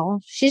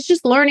now, she's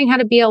just learning how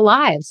to be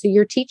alive. So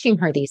you're teaching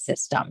her these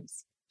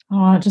systems.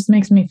 Oh, it just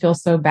makes me feel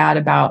so bad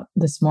about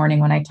this morning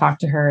when I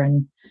talked to her.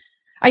 And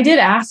I did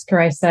ask her,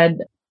 I said,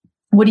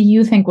 what do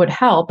you think would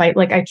help?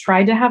 I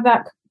tried to have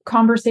that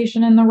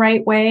conversation in the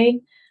right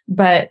way.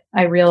 But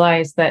I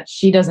realized that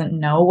she doesn't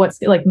know what's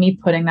like me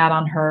putting that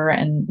on her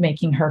and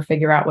making her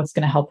figure out what's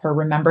going to help her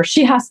remember.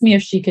 She asked me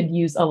if she could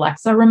use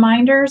Alexa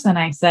reminders. And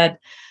I said,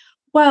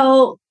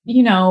 well,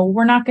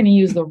 we're not going to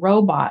use the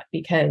robot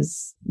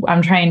because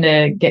I'm trying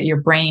to get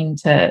your brain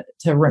to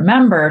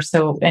remember.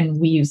 So, and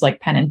we use like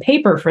pen and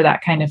paper for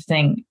that kind of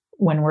thing.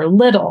 when we're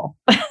little.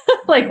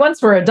 Like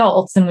once we're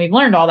adults and we've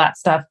learned all that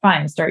stuff,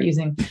 fine, start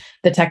using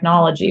the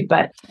technology.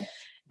 But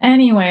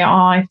anyway,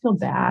 I feel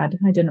bad.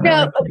 I didn't really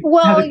have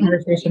the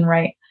conversation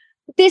right.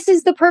 This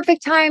is the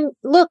perfect time.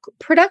 Look,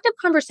 productive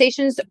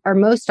conversations are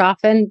most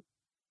often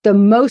the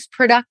most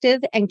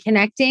productive and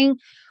connecting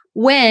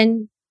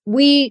when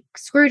we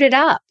screwed it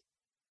up,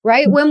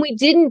 right? Mm-hmm. When we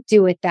didn't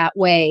do it that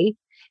way.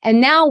 And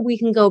now we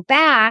can go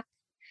back,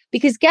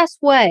 because guess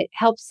what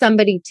helps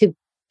somebody to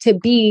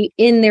be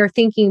in their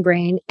thinking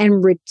brain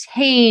and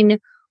retain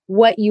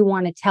what you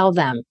want to tell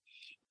them?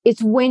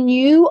 It's when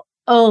you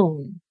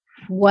own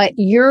what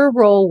your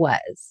role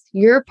was,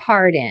 your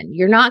part in.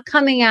 You're not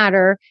coming at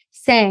her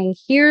saying,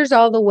 here's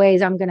all the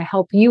ways I'm going to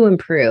help you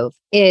improve.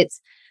 It's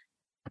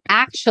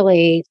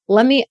actually,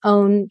 let me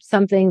own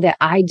something that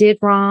I did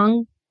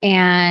wrong.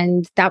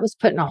 And that was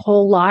putting a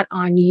whole lot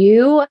on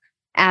you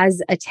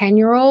as a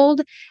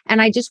 10-year-old.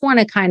 And I just want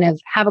to kind of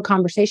have a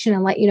conversation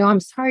and let you know, I'm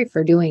sorry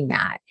for doing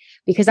that,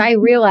 because I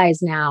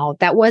realize now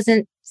that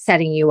wasn't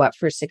setting you up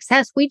for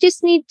success. We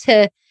just need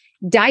to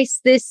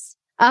dice this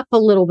up a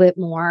little bit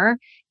more.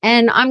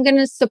 And I'm going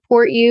to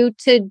support you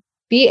to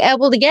be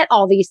able to get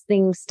all these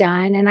things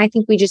done. And I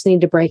think we just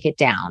need to break it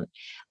down.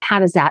 How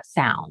does that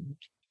sound?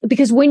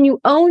 Because when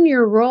you own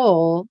your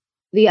role,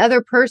 the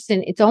other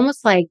person, it's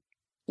almost like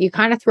you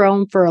kind of throw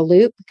them for a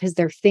loop because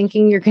they're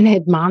thinking you're going to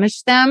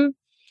admonish them.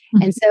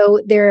 Mm-hmm. And so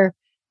they're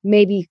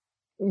maybe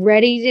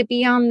ready to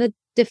be on the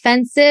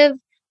defensive.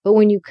 But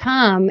when you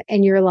come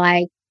and you're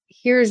like,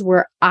 here's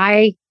where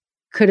I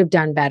could have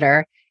done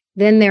better,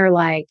 then they're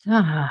like,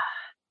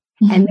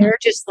 and they're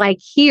just like,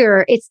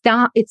 here, it's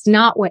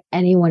not what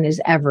anyone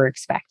is ever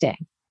expecting.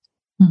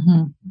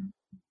 Mm-hmm.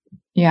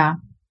 Yeah.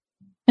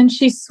 And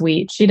she's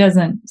sweet. She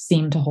doesn't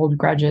seem to hold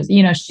grudges.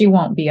 You know, she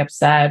won't be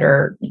upset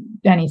or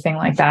anything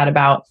like that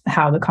about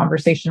how the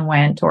conversation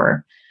went,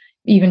 or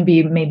even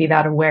be maybe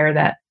that aware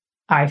that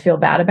I feel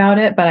bad about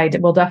it, but I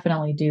will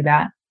definitely do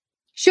that.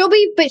 She'll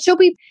be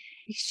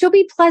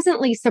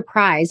pleasantly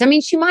surprised. I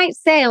mean, she might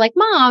say like,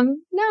 Mom,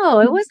 no,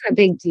 it wasn't a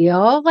big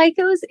deal. Like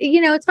it was,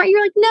 it's fine.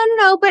 You're like,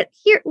 no. But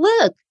here,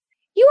 look,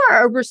 you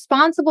are a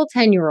responsible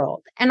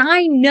 10-year-old. And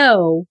I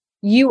know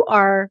you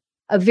are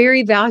a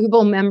very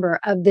valuable member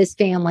of this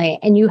family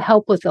and you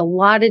help with a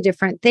lot of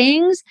different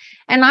things.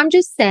 And I'm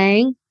just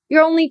saying,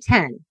 you're only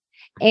 10.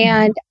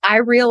 And I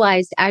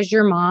realized as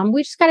your mom,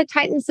 we just got to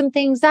tighten some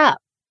things up.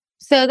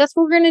 So that's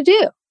what we're going to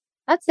do.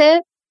 That's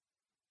it.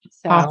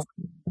 So. Awesome.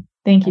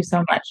 Thank you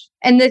so much.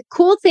 And the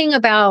cool thing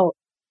about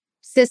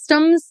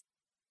systems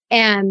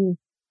and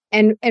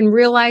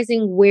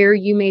realizing where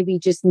you maybe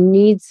just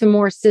need some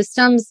more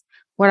systems,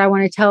 what I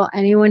want to tell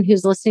anyone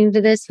who's listening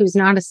to this, who's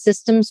not a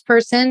systems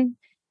person,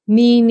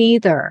 me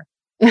neither.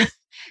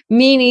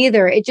 Me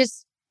neither. It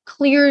just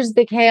clears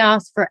the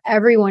chaos for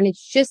everyone.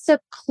 It's just a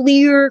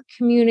clear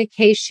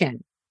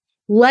communication,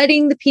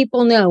 letting the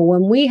people know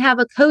when we have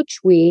a coach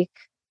week,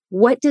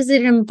 what does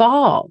it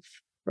involve?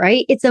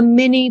 Right? It's a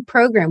mini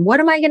program. What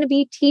am I going to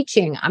be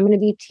teaching? I'm going to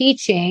be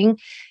teaching,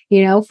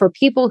 for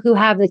people who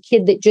have the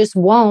kid that just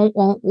won't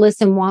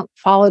listen, won't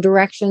follow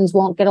directions,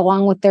 won't get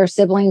along with their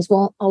siblings,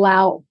 won't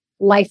allow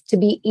life to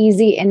be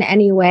easy in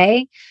any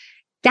way.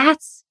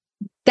 That's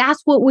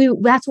what we're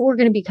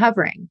going to be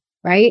covering.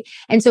 Right?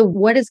 And so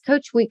what is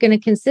Coach Week going to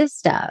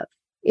consist of?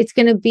 It's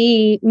going to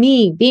be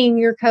me being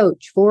your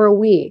coach for a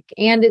week,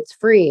 and it's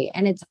free.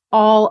 And it's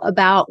all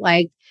about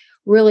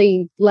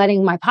really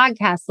letting my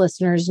podcast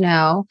listeners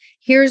know,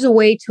 here's a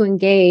way to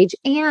engage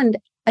and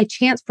a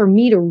chance for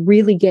me to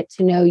really get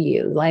to know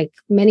you. Like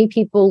many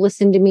people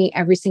listen to me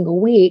every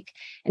single week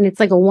and it's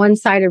like a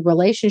one-sided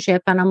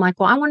relationship. And I'm like,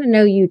 well, I want to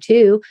know you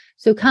too.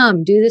 So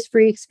come do this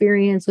free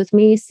experience with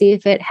me, see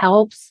if it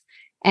helps.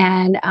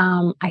 And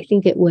I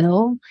think it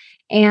will.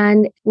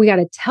 And we got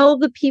to tell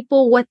the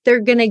people what they're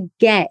going to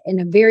get in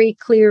a very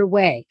clear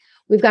way.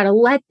 We've got to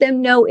let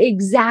them know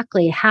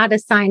exactly how to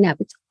sign up.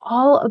 It's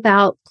all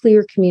about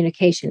clear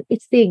communication.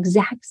 It's the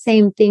exact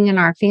same thing in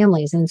our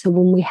families. And so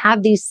when we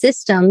have these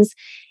systems,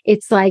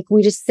 it's like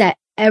we just set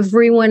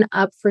everyone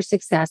up for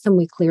success and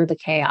we clear the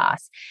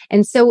chaos.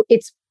 And so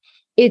it's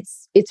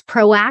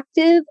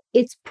proactive,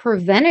 it's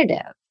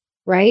preventative,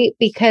 right?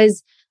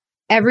 Because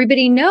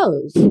everybody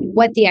knows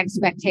what the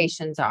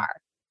expectations are.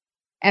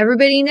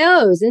 Everybody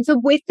knows. And so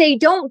if they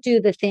don't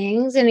do the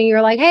things and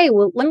you're like, hey,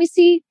 well, let me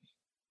see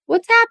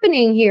what's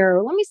happening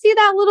here. Let me see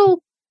that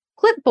little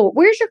clipboard.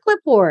 Where's your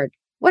clipboard?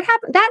 What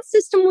happened? That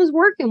system was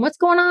working. What's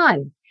going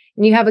on?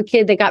 And you have a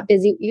kid that got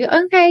busy. You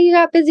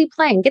got busy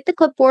playing. Get the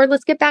clipboard.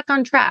 Let's get back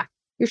on track.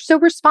 You're so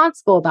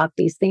responsible about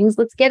these things.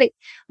 Let's get it.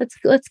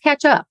 Let's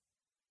catch up.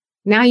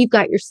 Now you've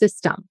got your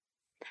system.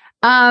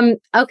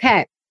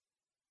 Okay.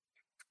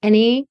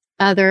 Any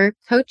other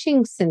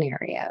coaching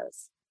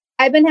scenarios?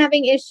 I've been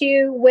having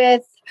issue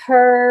with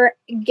her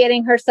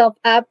getting herself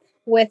up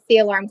with the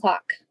alarm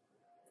clock.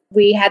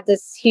 We had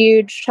this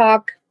huge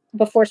talk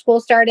before school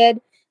started.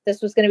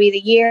 This was going to be the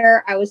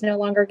year. I was no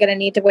longer going to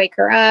need to wake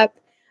her up.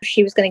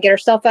 She was going to get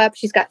herself up.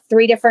 She's got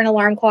 3 different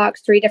alarm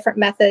clocks, 3 different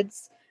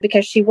methods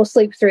because she will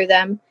sleep through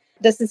them.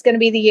 This is going to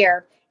be the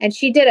year. And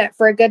she did it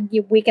for a good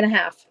week and a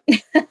half.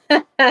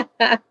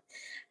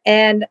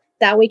 And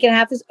that week and a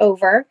half is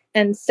over.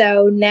 And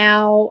so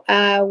now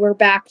we're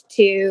back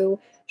to,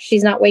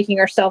 she's not waking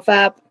herself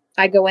up.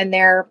 I go in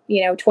there,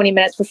 20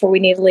 minutes before we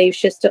need to leave.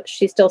 She's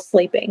still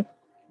sleeping.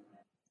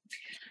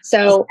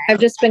 So I've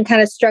just been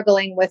kind of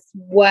struggling with,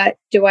 what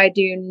do I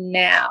do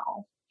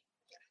now?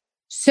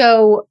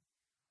 So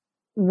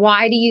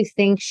why do you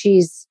think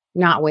she's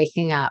not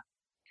waking up?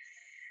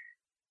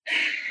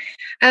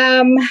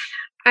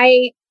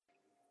 I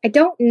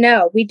don't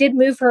know. We did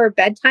move her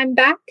bedtime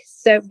back.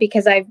 So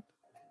because I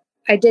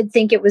did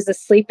think it was a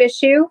sleep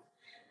issue.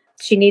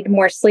 She needed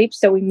more sleep.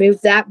 So we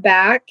moved that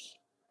back.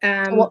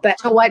 But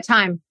to what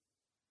time?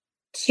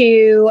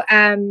 To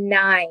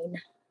 9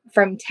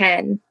 from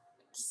 10.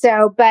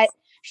 So, but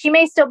she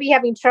may still be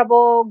having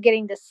trouble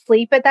getting to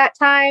sleep at that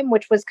time,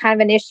 which was kind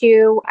of an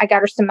issue. I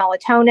got her some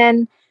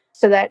melatonin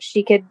so that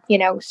she could,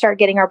 start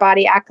getting her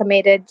body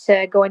acclimated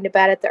to going to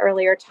bed at the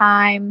earlier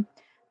time.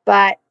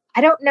 But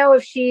I don't know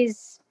if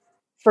she's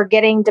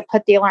forgetting to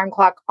put the alarm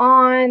clock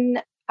on.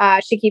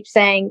 She keeps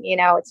saying,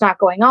 it's not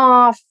going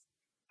off.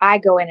 I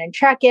go in and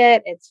check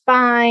it. It's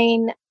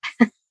fine.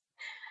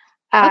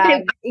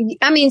 Okay.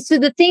 I mean, so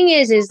the thing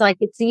is like,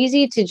 it's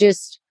easy to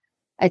just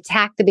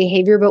attack the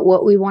behavior, but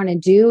what we want to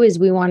do is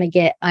we want to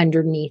get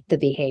underneath the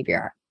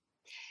behavior.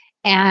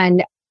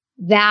 And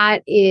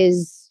that's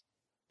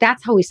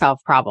how we solve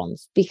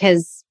problems,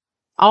 because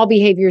all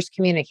behavior is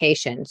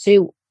communication.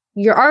 So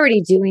you're already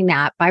doing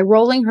that by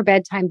rolling her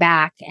bedtime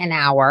back an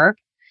hour.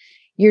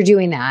 You're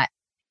doing that.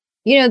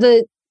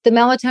 The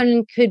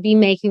melatonin could be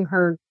making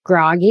her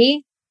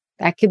groggy.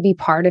 That could be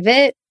part of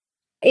it.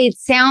 It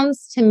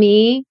sounds to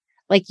me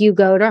like you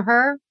go to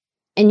her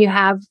and you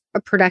have a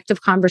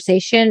productive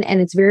conversation,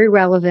 and it's very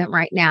relevant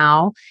right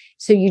now.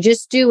 So you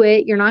just do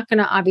it. You're not going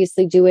to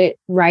obviously do it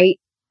right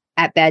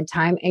at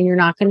bedtime, and you're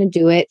not going to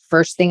do it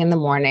first thing in the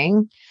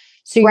morning.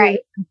 So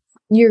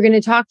you're going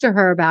to talk to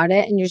her about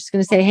it, and you're just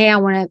going to say, hey,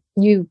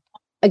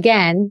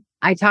 again,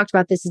 I talked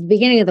about this at the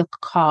beginning of the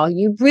call.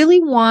 You really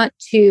want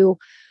to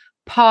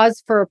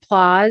pause for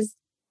applause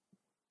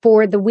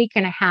for the week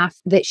and a half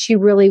that she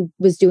really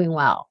was doing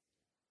well.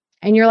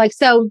 And you're like,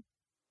 so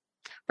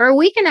for a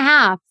week and a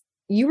half,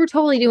 you were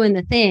totally doing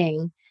the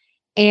thing,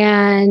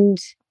 and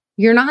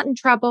you're not in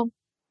trouble.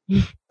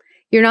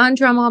 You're not in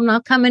trouble. I'm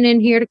not coming in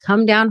here to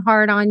come down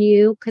hard on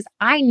you, because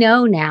I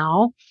know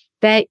now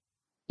that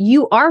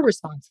you are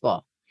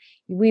responsible.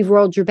 We've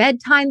rolled your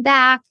bedtime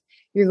back.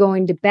 You're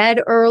going to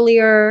bed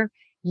earlier.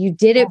 You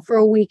did it for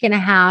a week and a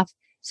half.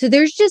 So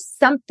there's just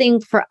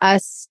something for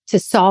us to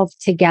solve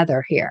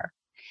together here.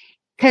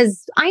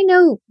 Because I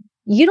know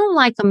you don't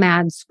like a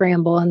mad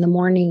scramble in the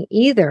morning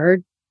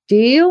either, do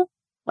you?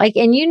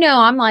 And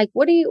I'm like,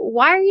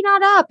 why are you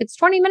not up? It's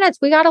 20 minutes.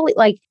 We got to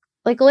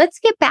let's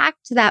get back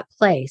to that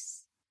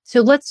place.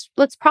 So let's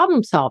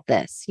problem solve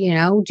this.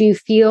 Do you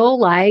feel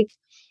like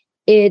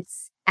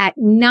it's at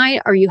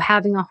night? Are you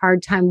having a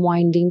hard time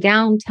winding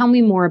down? Tell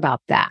me more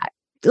about that.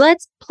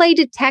 Let's play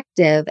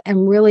detective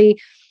and really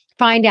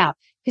find out.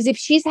 Because if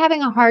she's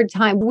having a hard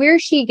time, where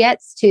she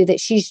gets to that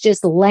she's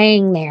just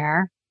laying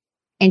there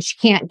and she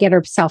can't get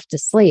herself to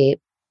sleep,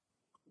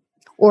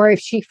 or if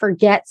she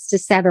forgets to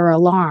set her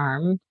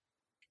alarm,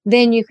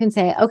 then you can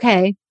say,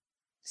 okay,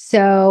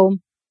 so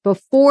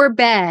before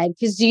bed,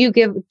 because do you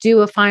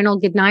do a final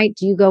good night?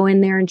 Do you go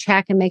in there and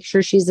check and make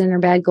sure she's in her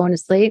bed going to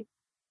sleep?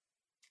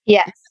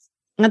 Yes.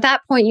 At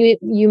that point,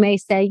 you may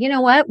say, you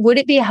know what, would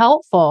it be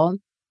helpful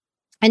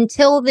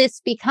until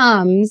this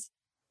becomes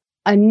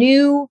a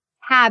new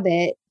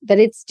habit that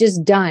it's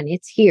just done,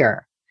 it's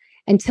here.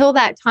 Until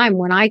that time,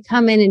 when I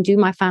come in and do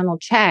my final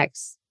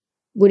checks,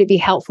 would it be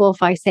helpful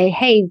if I say,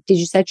 hey, did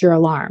you set your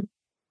alarm?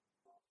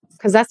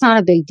 Because that's not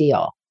a big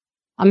deal.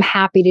 I'm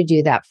happy to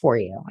do that for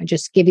you. I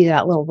just give you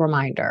that little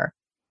reminder.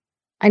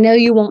 I know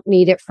you won't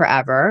need it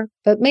forever,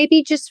 but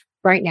maybe just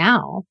right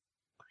now.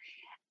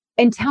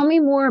 And tell me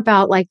more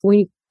about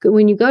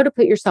when you go to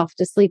put yourself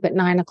to sleep at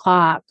 9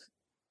 o'clock,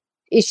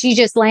 is she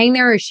just laying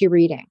there or is she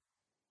reading?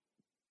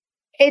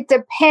 It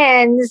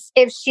depends.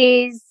 If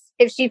she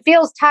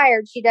feels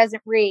tired, she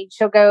doesn't read.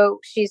 She'll go,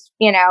 she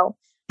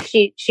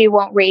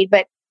won't read.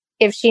 But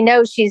if she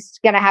knows she's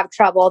going to have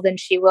trouble, then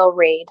she will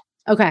read.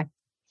 Okay.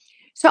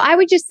 So I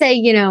would just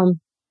say,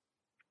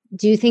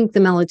 do you think the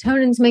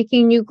melatonin's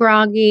making you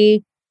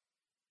groggy?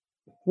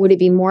 Would it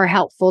be more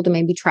helpful to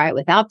maybe try it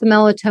without the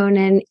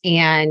melatonin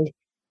and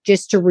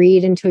just to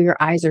read until your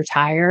eyes are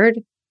tired?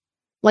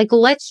 What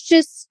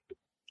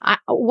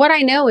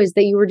I know is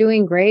that you were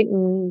doing great,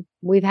 and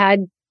we've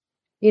had,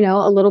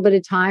 a little bit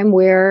of time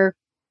where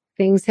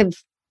things have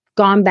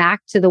gone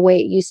back to the way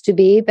it used to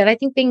be, but I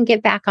think they can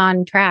get back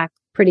on track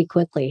pretty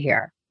quickly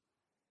here.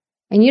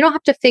 And you don't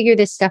have to figure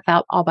this stuff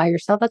out all by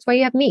yourself. That's why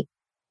you have me.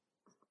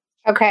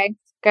 Okay,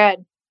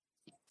 good.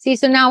 See,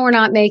 so now we're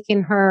not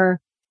making her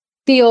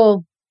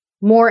feel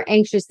more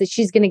anxious that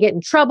she's going to get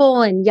in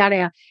trouble and yada,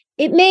 yada.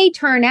 It may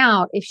turn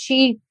out if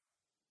she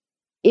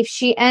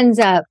ends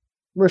up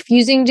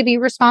refusing to be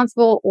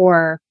responsible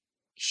or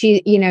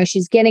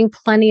she's getting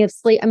plenty of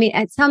sleep. I mean,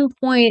 at some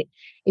point,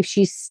 if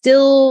she's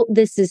still,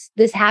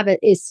 this habit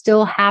is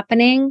still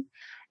happening,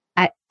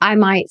 I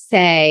might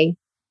say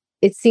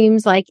it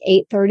seems like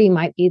 8:30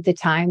 might be the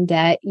time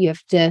that you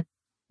have to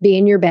be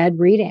in your bed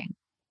reading,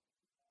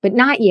 but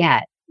not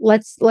yet.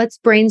 Let's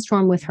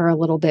brainstorm with her a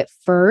little bit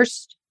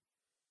first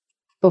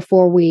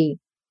before we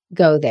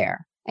go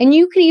there. And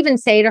you could even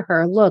say to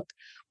her, look,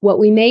 what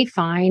we may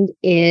find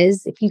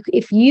is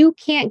if you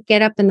can't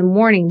get up in the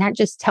morning, that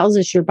just tells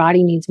us your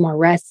body needs more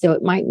rest. So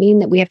it might mean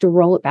that we have to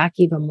roll it back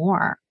even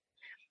more.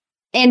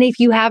 And if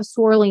you have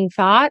swirling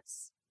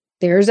thoughts,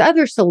 there's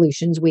other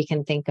solutions we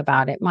can think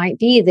about. It might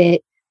be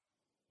that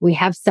we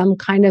have some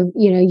kind of,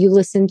 you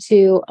listen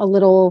to a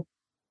little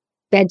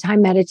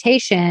bedtime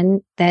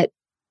meditation that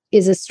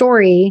is a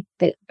story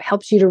that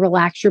helps you to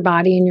relax your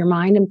body and your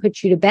mind and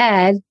put you to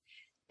bed.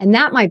 And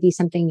that might be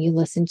something you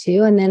listen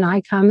to. And then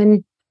I come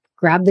and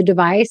grab the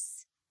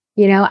device,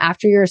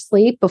 after you're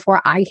asleep,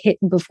 before I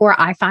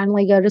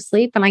finally go to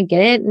sleep, and I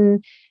get it.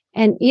 And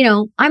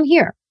I'm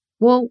here.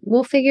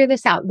 We'll figure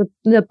this out.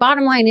 The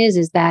bottom line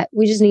is that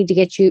we just need to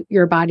get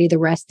your body the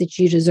rest that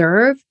you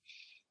deserve,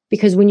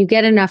 because when you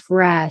get enough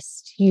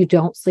rest, you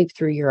don't sleep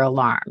through your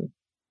alarm.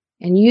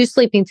 And you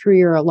sleeping through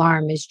your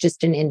alarm is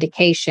just an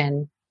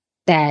indication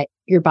that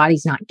your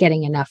body's not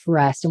getting enough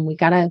rest. And we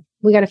gotta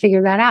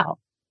figure that out.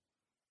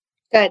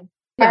 Good.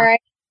 Yeah. All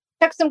right.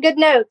 Took some good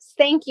notes.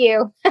 Thank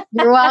you.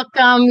 You're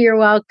welcome. You're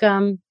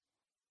welcome.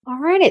 All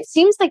right. It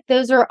seems like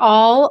those are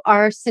all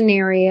our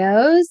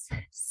scenarios.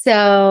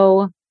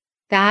 So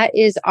that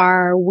is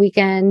our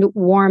weekend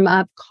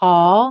warm-up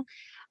call.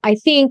 I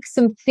think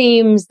some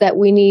themes that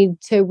we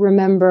need to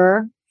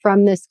remember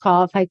from this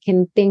call, if I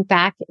can think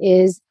back,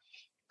 is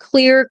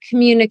clear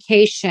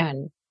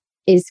communication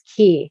is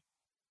key.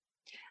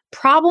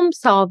 Problem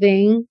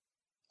solving,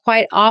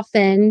 quite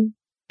often,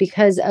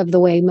 because of the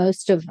way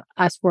most of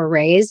us were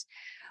raised,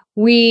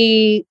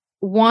 we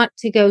want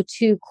to go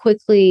too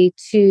quickly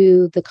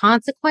to the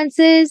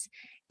consequences.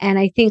 And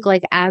I think,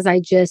 as I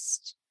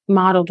just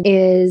modeled,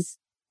 is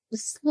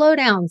slow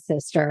down,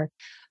 sister.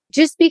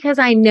 Just because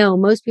I know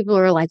most people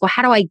are like, well,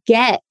 how do I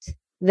get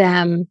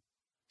them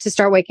to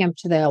start waking up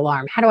to the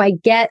alarm? How do I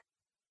get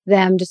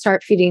them to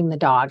start feeding the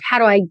dog? How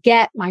do I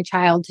get my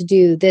child to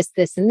do this,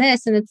 this, and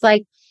this? And it's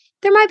like,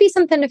 there might be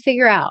something to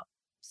figure out.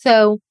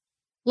 So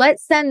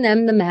let's send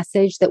them the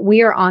message that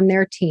we are on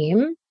their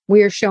team.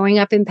 We are showing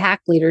up in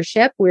pack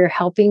leadership. We're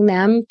helping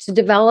them to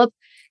develop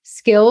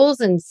skills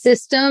and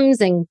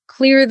systems and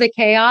clear the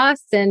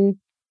chaos. And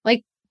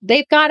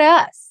they've got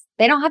us.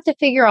 They don't have to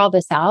figure all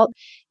this out.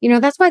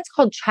 That's why it's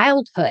called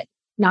childhood,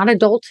 not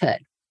adulthood.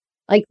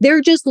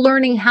 They're just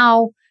learning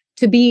how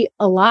to be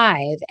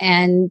alive,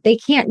 and they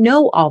can't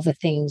know all the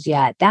things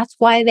yet. That's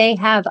why they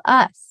have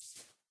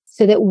us,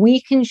 so that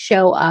we can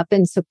show up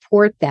and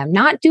support them,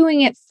 not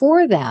doing it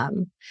for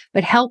them,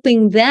 but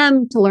helping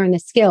them to learn the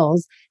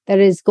skills that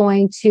is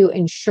going to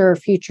ensure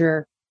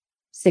future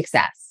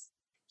success.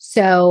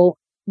 So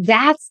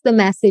that's the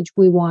message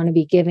we want to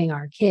be giving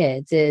our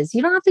kids is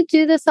you don't have to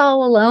do this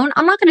all alone.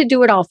 I'm not going to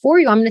do it all for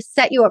you. I'm going to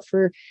set you up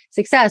for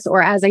success.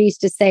 Or as I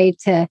used to say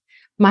to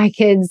my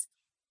kids,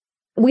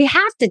 we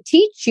have to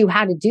teach you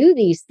how to do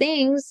these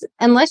things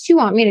unless you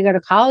want me to go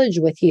to college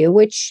with you,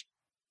 which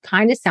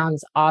kind of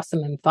sounds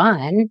awesome and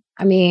fun.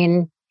 I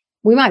mean,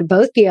 we might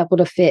both be able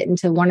to fit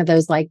into one of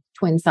those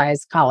twin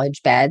size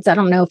college beds. I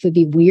don't know if it'd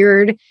be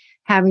weird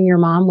having your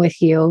mom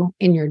with you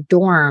in your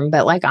dorm,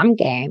 but I'm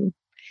game.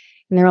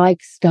 And they're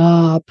like,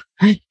 stop.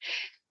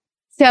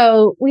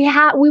 So we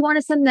want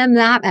to send them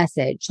that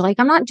message.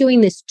 I'm not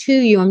doing this to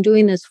you. I'm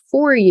doing this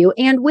for you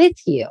and with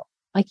you.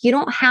 You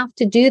don't have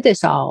to do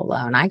this all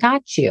alone. I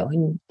got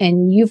you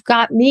and you've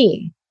got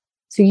me.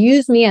 So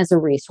use me as a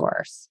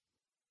resource,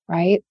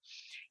 right?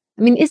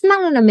 I mean, isn't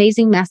that an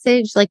amazing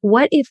message?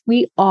 What if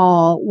we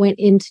all went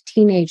into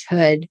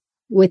teenagehood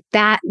with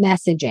that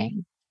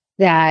messaging,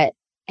 that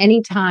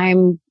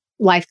anytime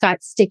life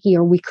got sticky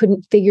or we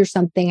couldn't figure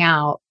something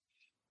out,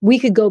 we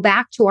could go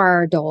back to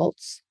our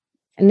adults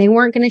and they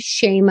weren't going to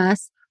shame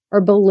us or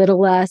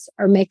belittle us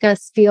or make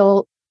us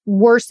feel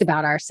worse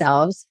about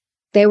ourselves.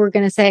 They were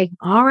going to say,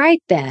 all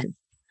right, then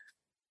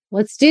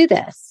let's do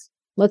this.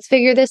 Let's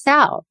figure this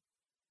out.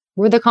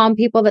 We're the calm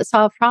people that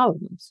solve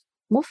problems.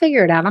 We'll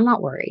figure it out. I'm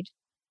not worried.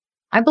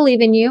 I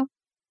believe in you.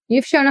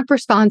 You've shown up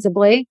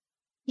responsibly.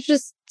 It's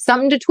just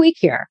something to tweak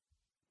here.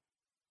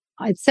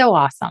 It's so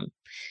awesome.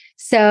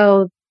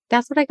 So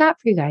that's what I got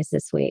for you guys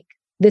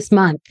this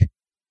month.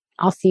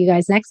 I'll see you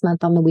guys next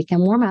month on the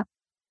weekend warm up.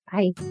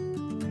 Bye.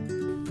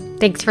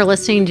 Thanks for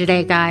listening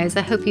today, guys.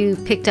 I hope you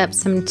picked up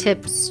some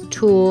tips,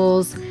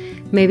 tools,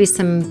 maybe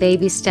some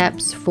baby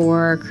steps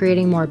for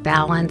creating more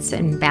balance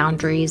and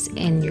boundaries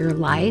in your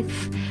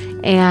life.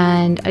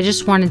 And I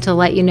just wanted to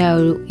let you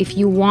know, if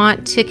you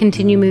want to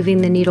continue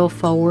moving the needle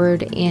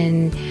forward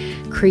in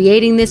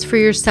creating this for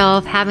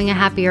yourself, having a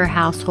happier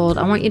household,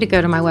 I want you to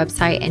go to my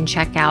website and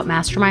check out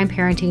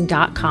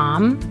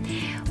mastermindparenting.com.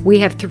 We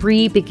have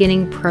 3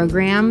 beginning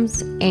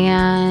programs,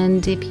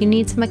 and if you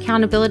need some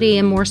accountability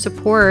and more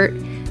support,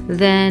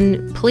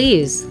 then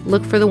please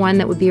look for the one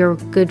that would be a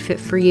good fit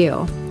for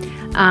you.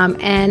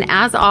 And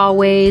as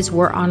always,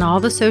 we're on all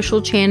the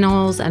social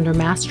channels under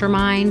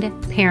Mastermind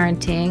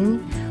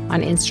Parenting.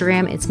 On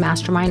Instagram, it's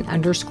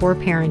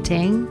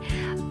mastermind_parenting.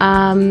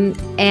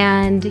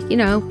 And,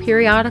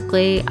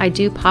 periodically I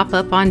do pop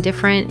up on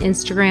different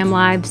Instagram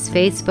lives,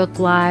 Facebook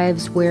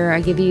lives, where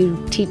I give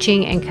you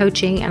teaching and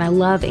coaching, and I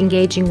love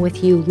engaging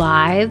with you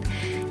live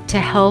to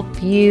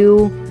help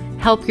you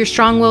help your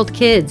strong-willed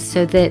kids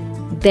so that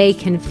they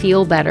can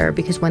feel better,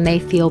 because when they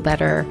feel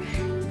better,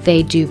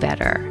 they do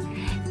better.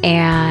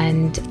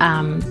 And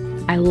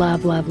I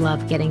love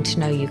getting to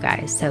know you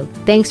guys. So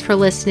thanks for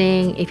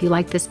listening. If you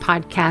like this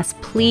podcast,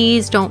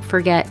 please don't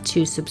forget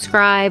to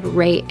subscribe,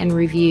 rate, and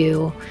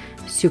review.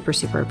 Super,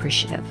 super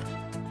appreciative.